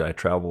lodge, I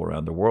travel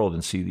around the world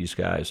and see these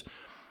guys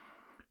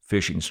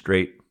fishing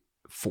straight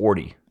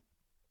 40,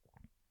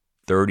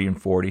 30 and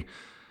 40.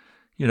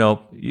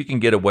 You can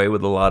get away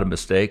with a lot of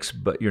mistakes,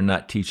 but you're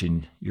not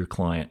teaching your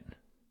client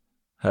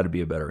how to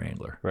be a better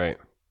angler. Right.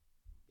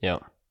 Yeah.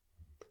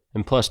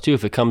 And plus, too,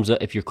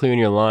 if you're clearing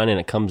your line and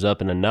it comes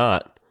up in a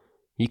knot,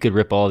 you could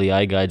rip all the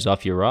eye guides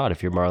off your rod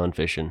if you're marlin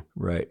fishing.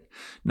 Right.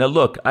 Now,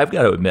 look, I've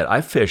got to admit,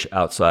 I fish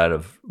outside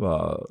of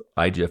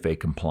IGFA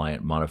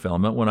compliant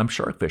monofilament when I'm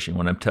shark fishing,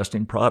 when I'm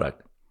testing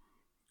product.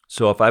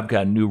 So if I've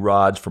got new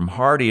rods from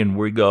Hardy and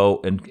we go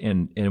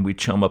and we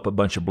chum up a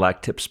bunch of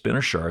black tip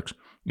spinner sharks,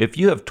 if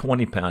you have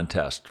 20-pound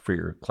test for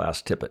your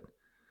class tippet,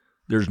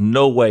 there's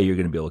no way you're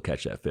going to be able to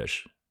catch that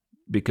fish,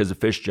 because the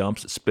fish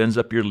jumps, it spins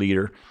up your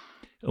leader,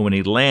 and when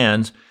he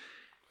lands,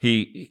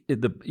 he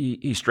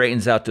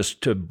straightens out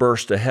to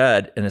burst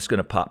ahead, and it's going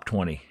to pop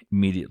 20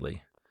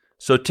 immediately.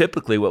 So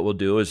typically what we'll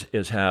do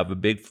is have a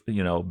big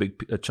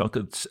chunk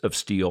of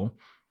steel.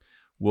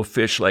 We'll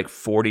fish like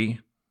 40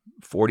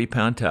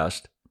 pound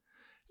test,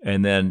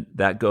 and then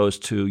that goes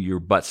to your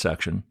butt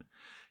section.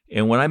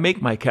 And when I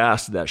make my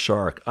cast of that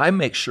shark, I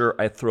make sure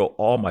I throw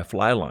all my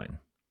fly line.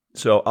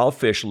 So I'll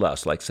fish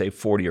less, like say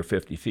 40 or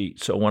 50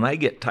 feet. So when I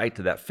get tight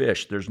to that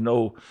fish, there's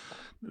no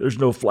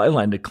fly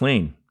line to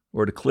clean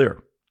or to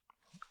clear.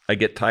 I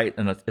get tight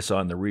and it's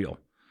on the reel.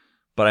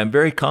 But I'm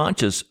very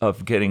conscious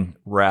of getting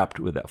wrapped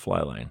with that fly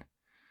line.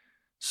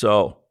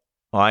 So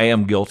I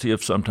am guilty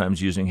of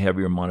sometimes using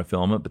heavier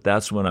monofilament, but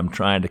that's when I'm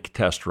trying to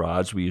test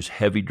rods. We use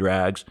heavy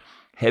drags,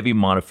 heavy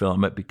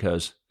monofilament,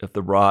 because if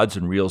the rods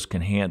and reels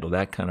can handle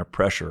that kind of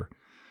pressure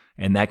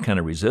and that kind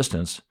of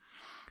resistance,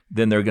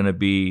 then they're going to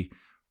be,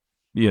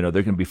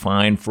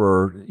 fine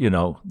for,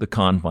 the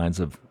confines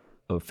of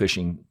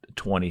fishing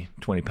 20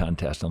 pound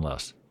test and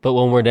less. But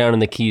when we're down in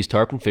the Keys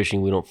tarpon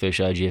fishing, we don't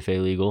fish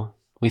IGFA legal.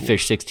 We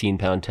fish 16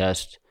 pound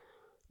test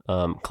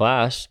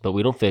class, but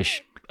we don't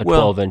fish a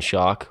 12-inch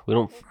shock.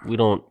 We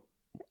don't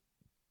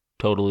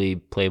totally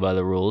play by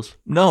the rules.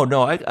 No,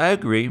 I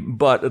agree.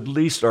 But at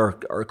least our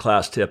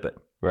class tippet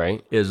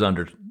is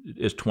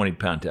 20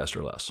 pound test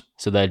or less.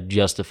 So that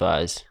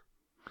justifies.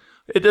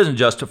 It doesn't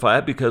justify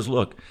it because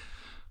look,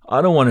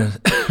 I don't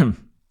want to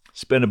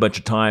spend a bunch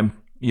of time,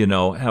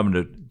 having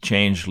to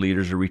change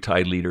leaders or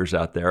retie leaders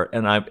out there,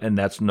 and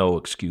that's no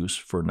excuse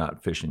for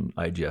not fishing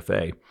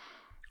IGFA.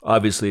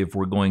 Obviously, if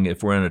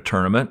we're in a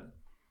tournament,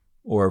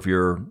 or if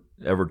you're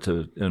ever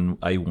to, and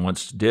I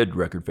once did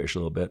record fish a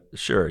little bit,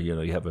 sure,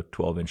 you have a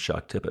 12-inch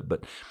shock tippet.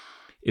 But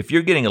if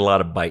you're getting a lot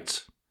of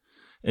bites,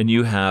 and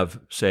you have,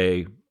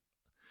 say,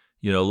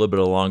 a little bit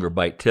of longer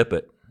bite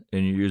tippet,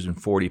 and you're using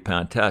 40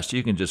 pound test,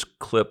 you can just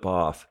clip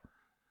off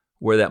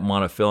where that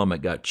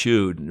monofilament got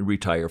chewed and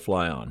retie your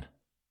fly on.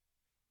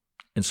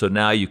 And so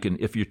now you can,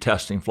 if you're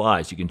testing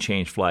flies, you can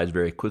change flies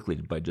very quickly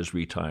by just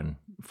retying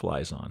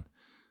flies on.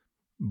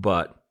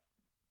 But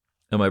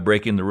am I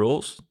breaking the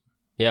rules?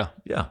 Yeah.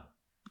 Yeah,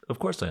 of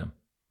course I am.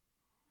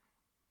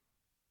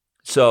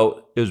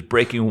 So is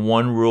breaking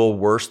one rule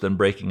worse than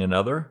breaking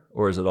another,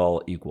 or is it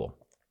all equal?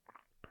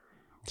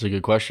 It's a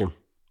good question.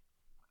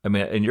 I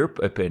mean, in your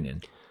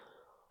opinion,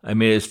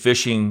 is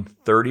fishing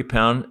 30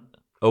 pound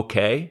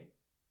okay?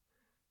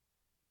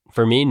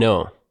 For me,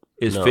 no.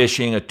 Is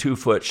fishing a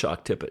 2-foot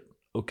shock tippet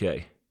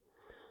okay?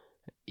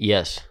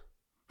 Yes.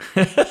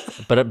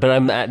 but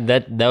I'm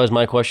that was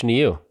my question to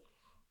you.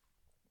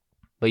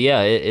 But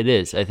yeah, it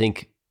is. I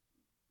think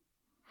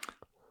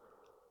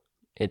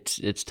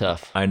it's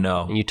tough. I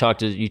know. And you talk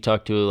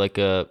to like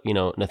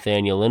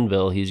Nathaniel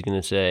Linville, he's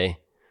going to say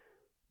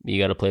you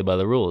got to play by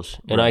the rules.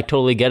 And I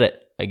totally get it.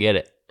 I get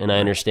it. And I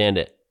understand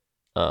it.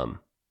 I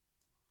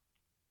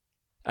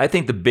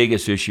think the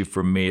biggest issue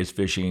for me is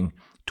fishing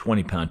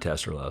 20 pound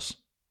test or less.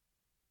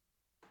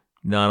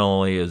 Not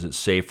only is it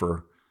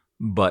safer,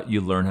 but you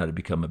learn how to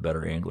become a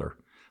better angler.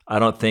 I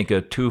don't think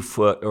a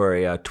 2-foot or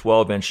a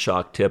 12-inch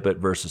shock tippet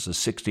versus a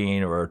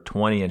 16 or a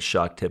 20-inch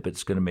shock tippet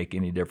is going to make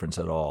any difference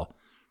at all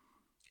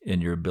in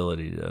your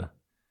ability to,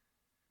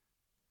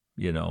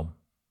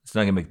 it's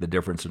not going to make the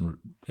difference in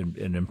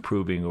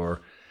improving or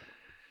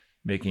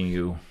making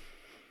you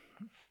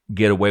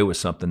get away with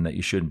something that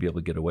you shouldn't be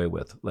able to get away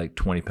with, like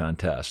 20 pound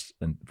test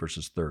and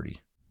versus 30.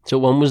 So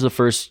when was the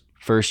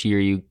first year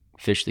you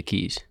fished the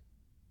Keys?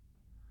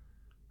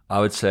 I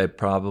would say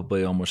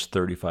probably almost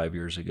 35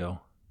 years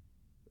ago.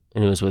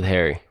 And it was with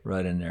Harry.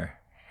 Right in there,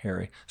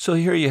 Harry. So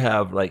here you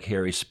have like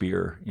Harry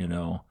Spear, I don't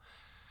know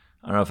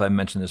if I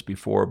mentioned this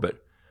before,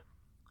 but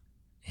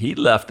he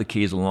left the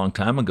Keys a long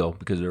time ago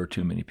because there were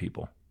too many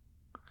people.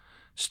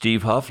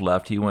 Steve Huff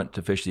left. He went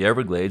to fish the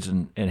Everglades,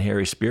 and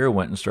Harry Spear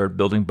went and started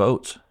building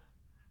boats.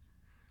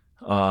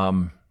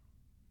 And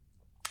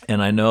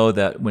I know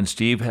that when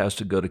Steve has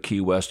to go to Key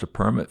West to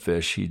permit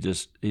fish,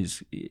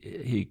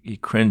 he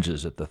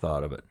cringes at the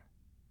thought of it.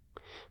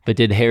 But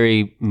did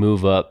Harry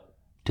move up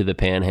to the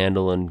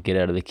Panhandle and get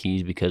out of the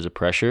Keys because of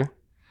pressure?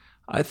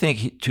 I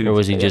think or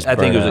was he just? I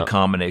think it was a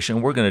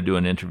combination. We're going to do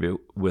an interview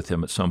with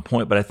him at some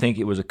point, but I think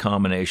it was a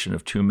combination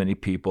of too many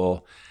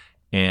people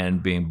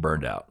and being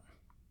burned out.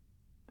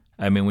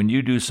 I mean, when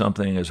you do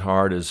something as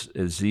hard as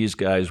these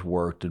guys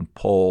worked and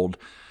pulled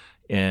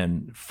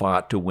and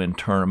fought to win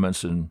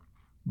tournaments and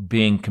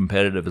being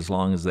competitive as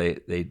long as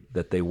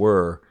they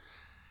were,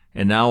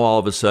 and now all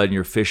of a sudden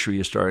your fishery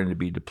is starting to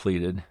be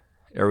depleted.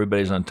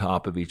 Everybody's on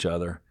top of each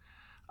other.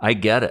 I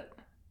get it.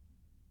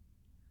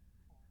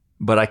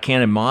 But I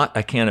can't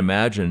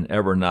imagine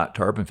ever not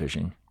tarpon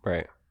fishing.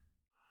 Right.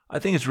 I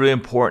think it's really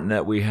important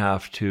that we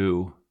have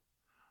to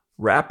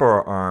wrap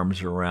our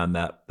arms around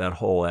that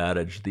whole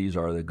adage, these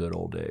are the good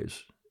old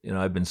days.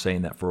 I've been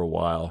saying that for a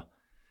while.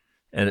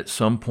 And at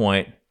some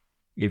point,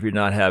 if you're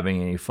not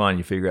having any fun,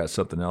 you figure out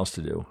something else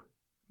to do.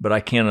 But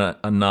I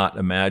cannot not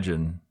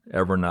imagine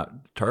ever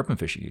not tarpon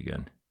fishing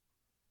again.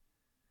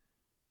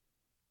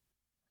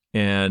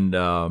 And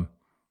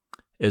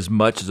as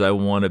much as I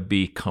want to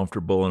be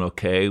comfortable and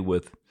okay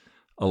with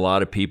a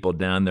lot of people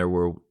down there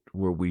where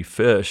we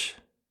fish,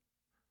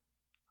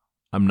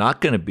 I'm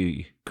not going to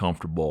be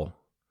comfortable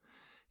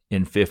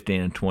in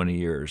 15 and 20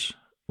 years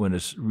when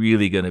it's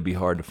really going to be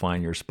hard to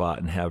find your spot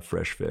and have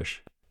fresh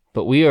fish.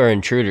 But we are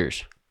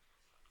intruders.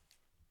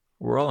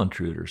 We're all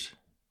intruders.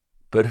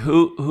 But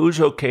who's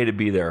okay to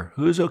be there?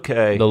 Who's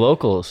okay? The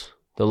locals,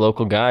 the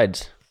local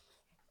guides.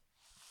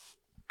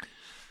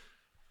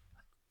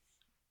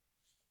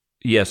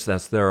 Yes,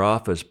 that's their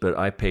office, but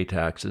I pay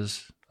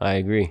taxes. I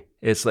agree.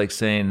 It's like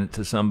saying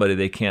to somebody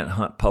they can't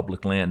hunt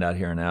public land out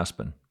here in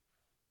Aspen.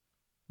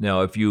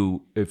 Now, if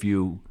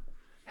you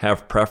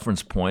have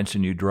preference points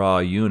and you draw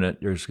a unit,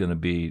 there's going to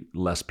be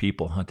less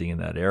people hunting in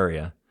that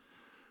area.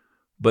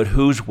 But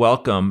who's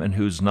welcome and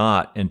who's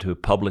not into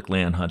public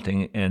land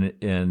hunting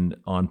and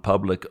on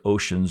public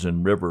oceans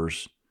and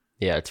rivers?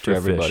 Yeah, it's for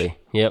everybody. Fish.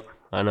 Yep,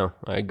 I know.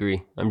 I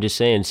agree. I'm just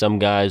saying some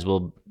guys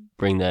will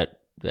bring that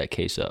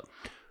case up.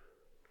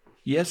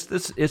 Yes,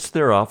 it's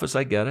their office.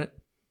 I get it.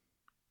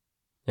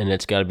 And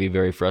it's got to be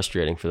very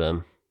frustrating for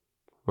them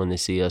when they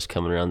see us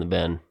coming around the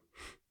bend.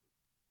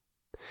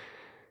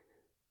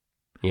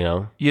 You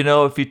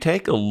know, if you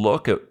take a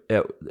look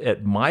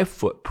at my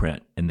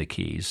footprint in the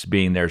Keys,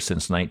 being there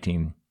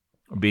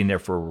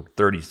for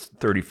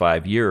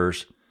 35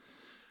 years,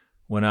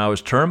 when I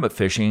was tournament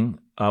fishing,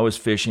 I was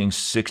fishing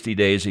 60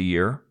 days a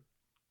year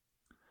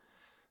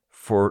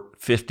for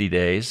 50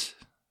 days.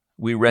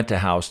 We rent a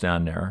house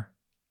down there.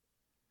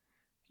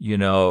 You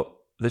know,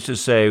 let's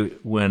just say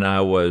when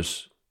I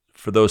was,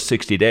 for those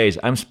 60 days,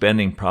 I'm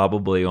spending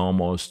probably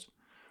almost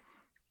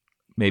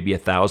maybe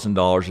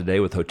 $1,000 a day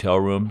with hotel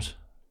rooms,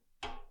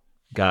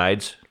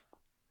 guides,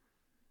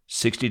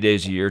 60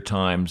 days a year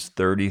times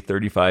 30,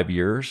 35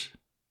 years.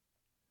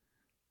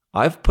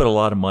 I've put a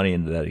lot of money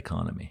into that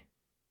economy.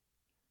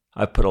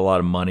 I've put a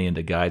lot of money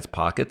into guides'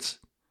 pockets.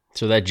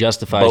 So that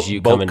justifies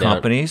you coming down. Boat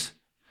companies.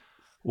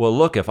 Well,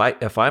 look, if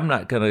I'm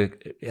not going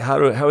to, how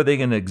are they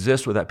going to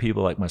exist without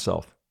people like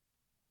myself?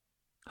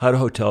 How do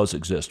hotels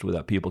exist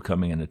without people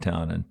coming into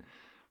town?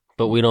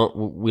 But we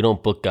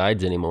don't book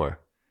guides anymore.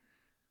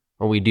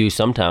 Or we do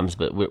sometimes,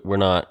 but we're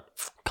not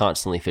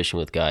constantly fishing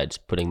with guides,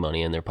 putting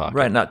money in their pocket.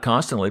 Right, not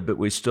constantly, but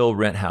we still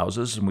rent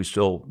houses and we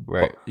still,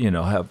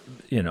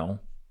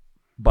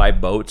 buy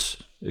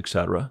boats,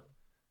 etc.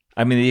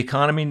 I mean, the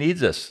economy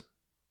needs us.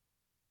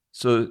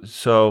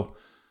 So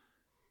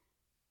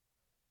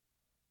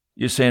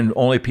you're saying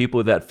only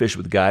people that fish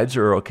with guides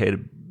are okay to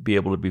be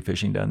able to be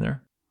fishing down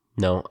there?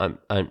 No,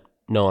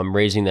 I'm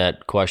raising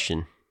that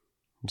question.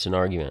 It's an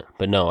argument,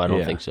 but no, I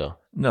don't think so.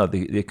 No,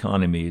 the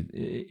economy,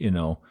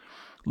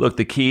 look,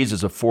 the Keys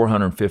is a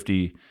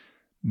 $450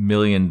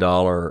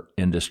 million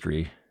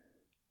industry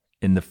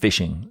in the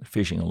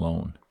fishing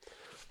alone.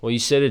 Well, you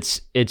said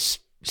it's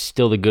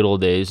still the good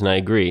old days, and I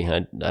agree.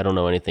 I don't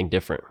know anything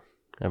different.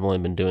 I've only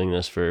been doing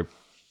this for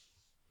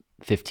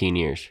 15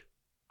 years.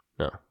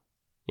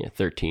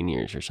 13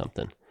 years or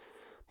something.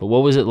 But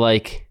what was it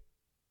like?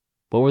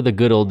 What were the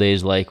good old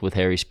days like with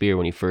Harry Spear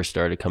when he first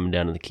started coming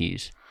down to the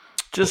Keys?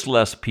 Just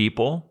less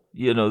people.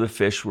 The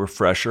fish were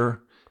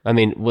fresher. I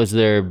mean, was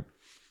there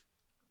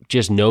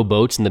just no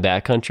boats in the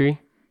backcountry?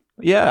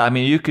 Yeah, I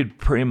mean, you could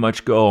pretty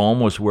much go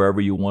almost wherever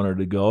you wanted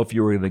to go. If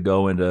you were going to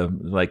go into,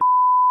 like,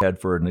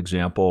 for an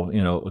example,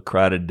 a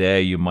crowded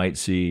day, you might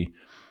see,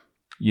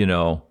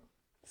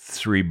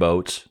 3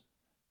 boats.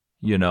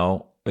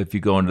 If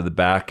you go into the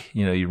back,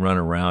 you run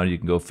around, you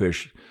can go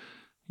fish,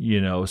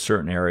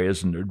 certain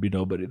areas and there'd be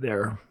nobody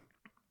there.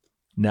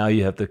 Now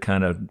you have to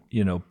kind of,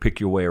 pick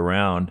your way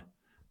around,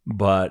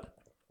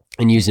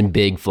 and using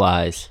big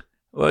flies,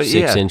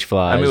 6-inch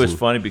flies. I mean, it was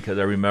funny because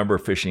I remember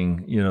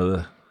fishing,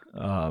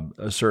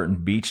 a certain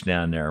beach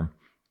down there,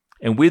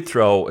 and we'd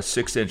throw a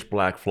 6-inch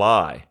black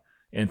fly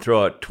and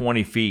throw it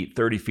 20 feet,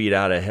 30 feet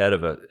out ahead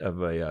of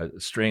a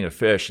string of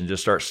fish and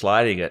just start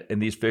sliding it. And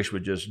these fish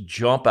would just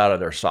jump out of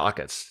their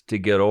sockets to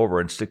get over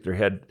and stick their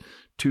head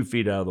 2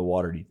 feet out of the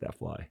water to eat that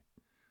fly.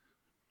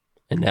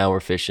 And now we're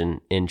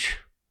fishing inch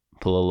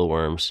Pallola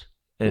worms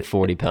at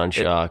 40-pound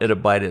shock. At a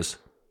bite is.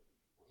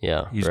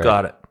 Yeah. He's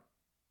got it.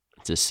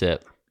 It's a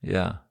sip.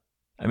 Yeah.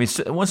 I mean,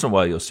 once in a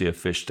while you'll see a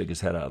fish stick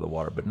his head out of the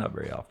water, but not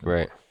very often.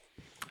 Right.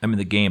 I mean,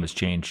 the game has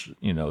changed,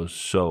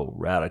 so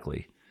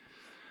radically.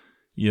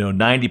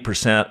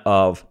 90%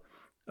 of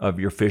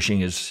your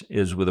fishing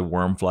is with a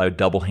worm fly,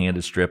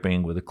 double-handed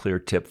stripping with a clear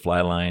tip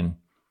fly line,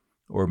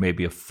 or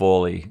maybe a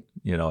fully,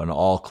 an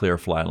all clear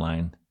fly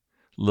line,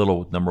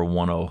 little number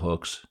 10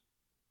 hooks.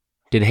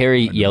 Did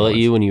Harry yell at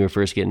you when you were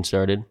first getting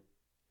started?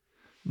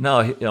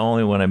 No,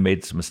 only when I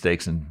made some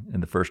mistakes in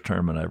the first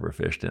tournament I ever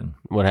fished in.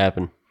 What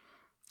happened?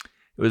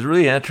 It was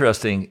really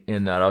interesting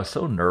in that I was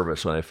so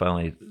nervous when I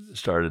finally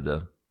started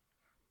to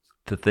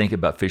think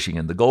about fishing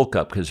in the Gold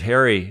Cup, because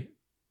Harry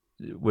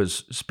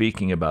was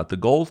speaking about the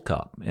Gold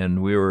Cup,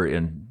 and we were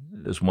in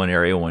this one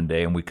area one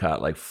day and we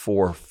caught like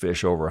 4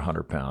 fish over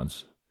 100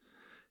 pounds.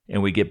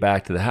 And we get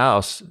back to the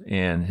house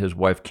and his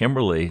wife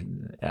Kimberly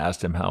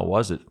asked him, how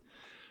was it?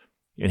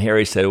 And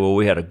Harry said, well,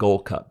 we had a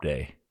Gold Cup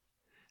day.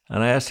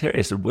 And I asked Harry,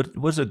 I said, what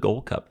was a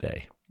Gold Cup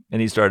day?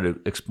 And he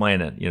started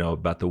explaining,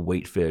 about the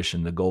weight fish,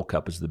 and the Gold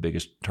Cup is the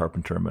biggest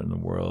tarpon tournament in the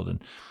world.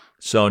 And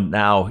So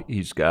now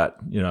he's got,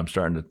 I'm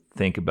starting to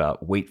think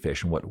about weight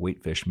fish and what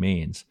weight fish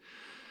means.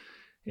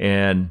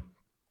 And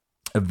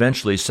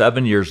eventually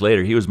 7 years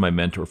later, he was my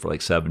mentor for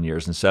like 7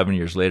 years. And 7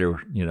 years later,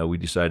 we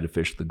decided to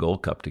fish the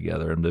Gold Cup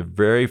together. And the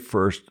very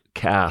first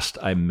cast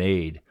I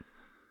made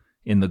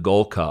in the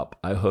Gold Cup,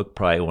 I hooked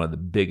probably one of the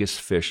biggest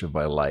fish of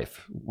my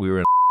life. We were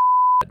in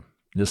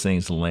this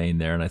thing's laying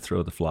there, and I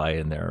throw the fly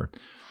in there,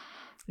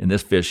 and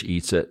this fish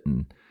eats it,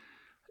 and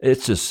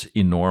it's just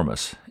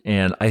enormous.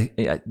 And I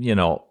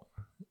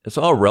it's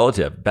all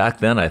relative. Back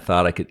then, I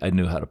thought I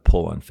knew how to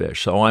pull on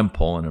fish, so I'm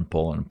pulling and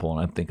pulling and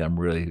pulling. I think I'm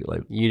really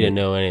like you didn't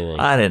know anything.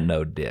 I didn't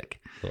know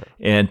dick. Yeah.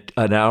 And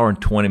an hour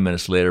and 20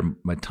 minutes later,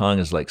 my tongue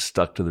is like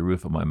stuck to the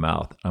roof of my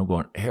mouth. I'm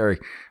going, Harry,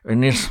 I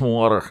need some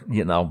water,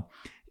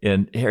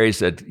 And Harry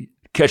said,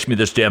 "Catch me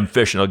this damn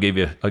fish, and I'll give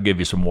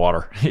you some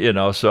water."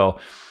 So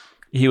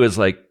he was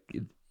like,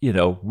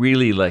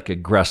 really like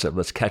aggressive.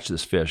 Let's catch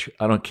this fish.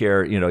 I don't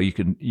care. You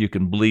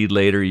can bleed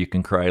later, you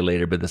can cry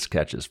later, but let's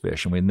catch this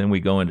fish. And then we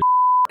go into.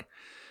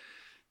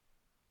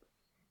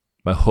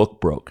 My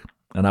hook broke,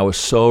 and I was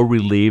so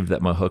relieved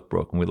that my hook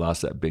broke and we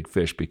lost that big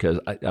fish, because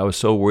I was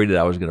so worried that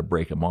I was going to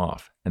break him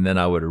off, and then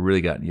I would have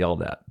really gotten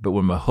yelled at. But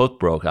when my hook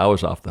broke, I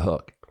was off the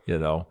hook.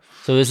 So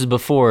this is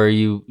before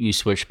you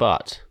switched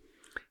spots.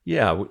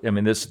 Yeah,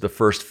 this is the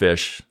first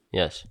fish.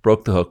 Yes.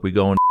 Broke the hook. We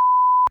go in.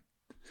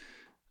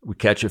 We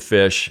catch a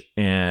fish,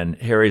 and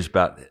Harry's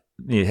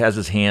he has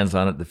his hands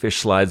on it. The fish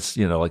slides,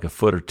 like a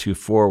foot or two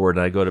forward,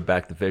 and I go to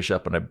back the fish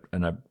up,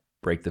 and I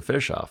break the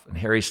fish off. And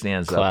Harry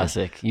stands up.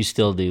 Classic. You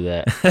still do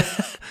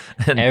that.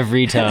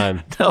 Every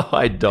time. No,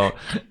 I don't.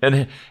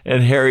 And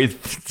Harry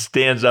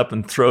stands up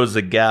and throws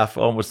the gaff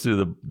almost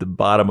through the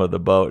bottom of the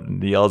boat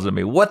and yells at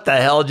me, "What the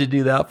hell did you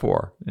do that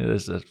for?"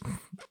 It's just,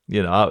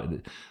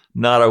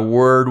 not a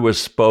word was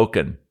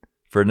spoken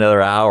for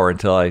another hour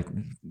until I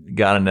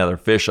got another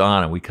fish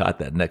on, and we caught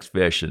that next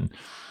fish. And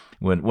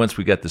once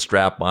we got the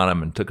strap on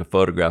him and took a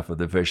photograph of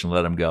the fish and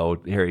let him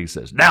go, Harry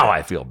says, "Now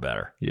I feel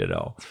better."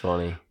 It's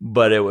funny.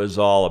 But it was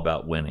all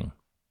about winning.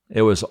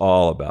 It was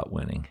all about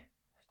winning.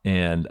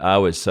 And I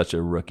was such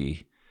a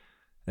rookie.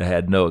 I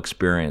had no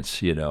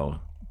experience,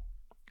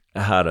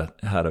 how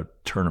to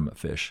tournament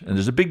fish. And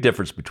there's a big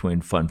difference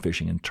between fun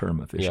fishing and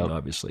tournament fishing,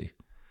 obviously.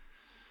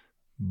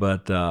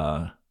 But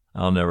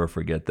I'll never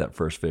forget that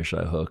first fish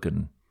I hooked,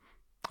 and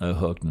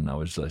I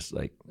was just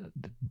like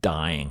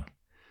dying.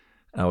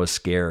 I was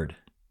scared.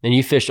 And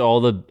you fished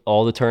all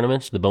the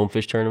tournaments, the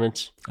bonefish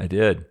tournaments? I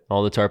did.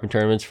 All the tarpon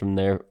tournaments from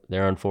there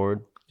on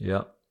forward?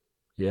 Yeah.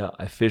 Yeah,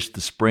 I fished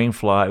the spring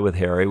fly with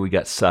Harry. We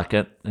got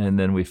second, and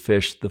then we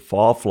fished the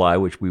fall fly,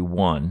 which we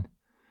won.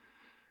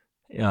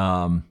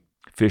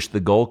 Fished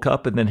the Gold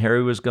Cup, and then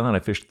Harry was gone. I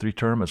fished 3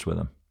 tournaments with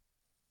him.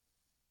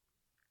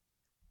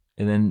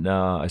 And then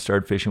I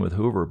started fishing with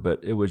Hoover,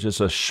 but it was just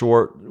a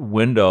short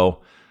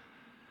window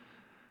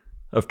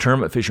of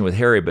tournament fishing with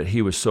Harry. But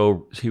he was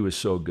so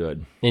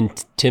good.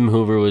 And Tim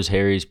Hoover was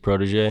Harry's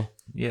protege.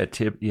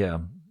 Yeah,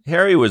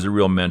 Harry was a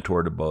real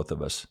mentor to both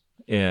of us,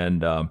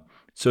 and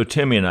so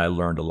Timmy and I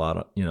learned a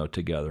lot,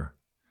 together,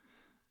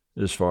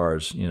 as far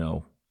as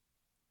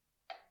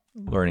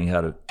learning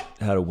how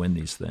to win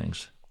these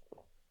things.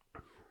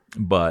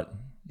 But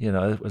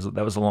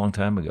that was a long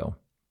time ago,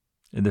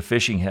 and the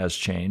fishing has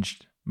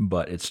changed.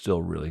 But it's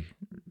still really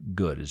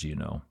good, as you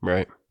know.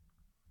 Right.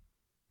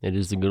 It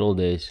is the good old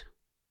days.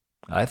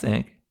 I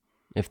think.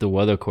 If the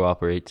weather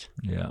cooperates.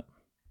 Yeah.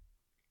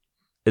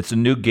 It's a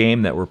new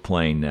game that we're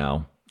playing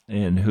now,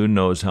 and who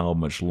knows how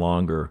much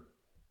longer,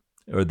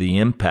 or the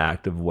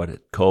impact of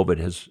what COVID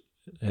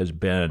has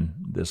been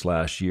this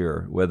last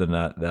year, whether or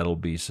not that'll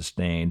be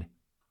sustained.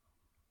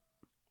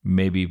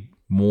 Maybe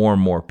more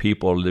and more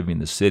people are living in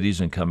the cities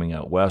and coming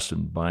out west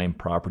and buying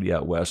property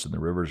out west, and the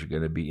rivers are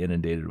going to be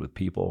inundated with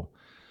people.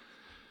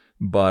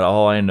 But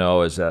all I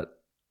know is that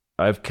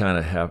I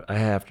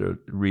have to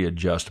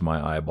readjust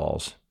my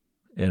eyeballs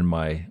and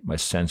my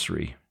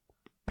sensory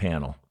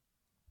panel.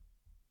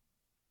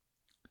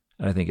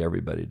 I think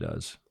everybody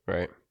does.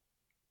 Right.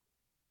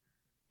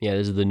 Yeah,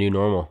 this is the new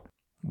normal.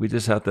 We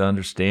just have to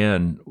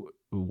understand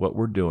what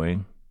we're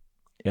doing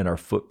and our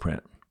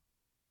footprint,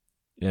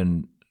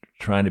 and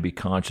trying to be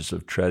conscious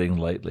of treading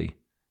lightly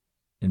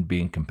and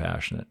being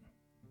compassionate.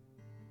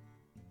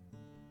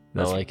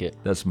 I like it.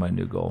 That's my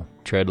new goal.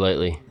 Tread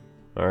lightly.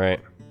 All right.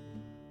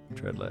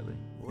 Tread lightly.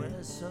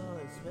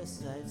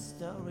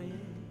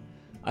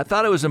 I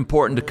thought it was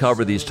important to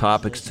cover these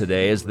topics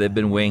today, as they've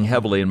been weighing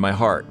heavily in my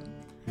heart.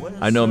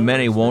 I know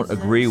many won't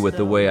agree with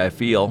the way I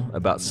feel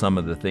about some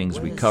of the things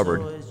we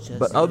covered,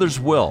 but others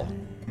will,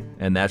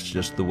 and that's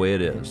just the way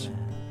it is.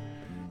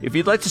 If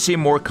you'd like to see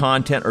more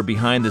content or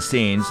behind the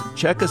scenes,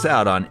 check us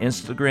out on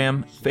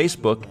Instagram,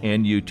 Facebook,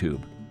 and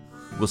YouTube.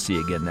 We'll see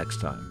you again next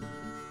time.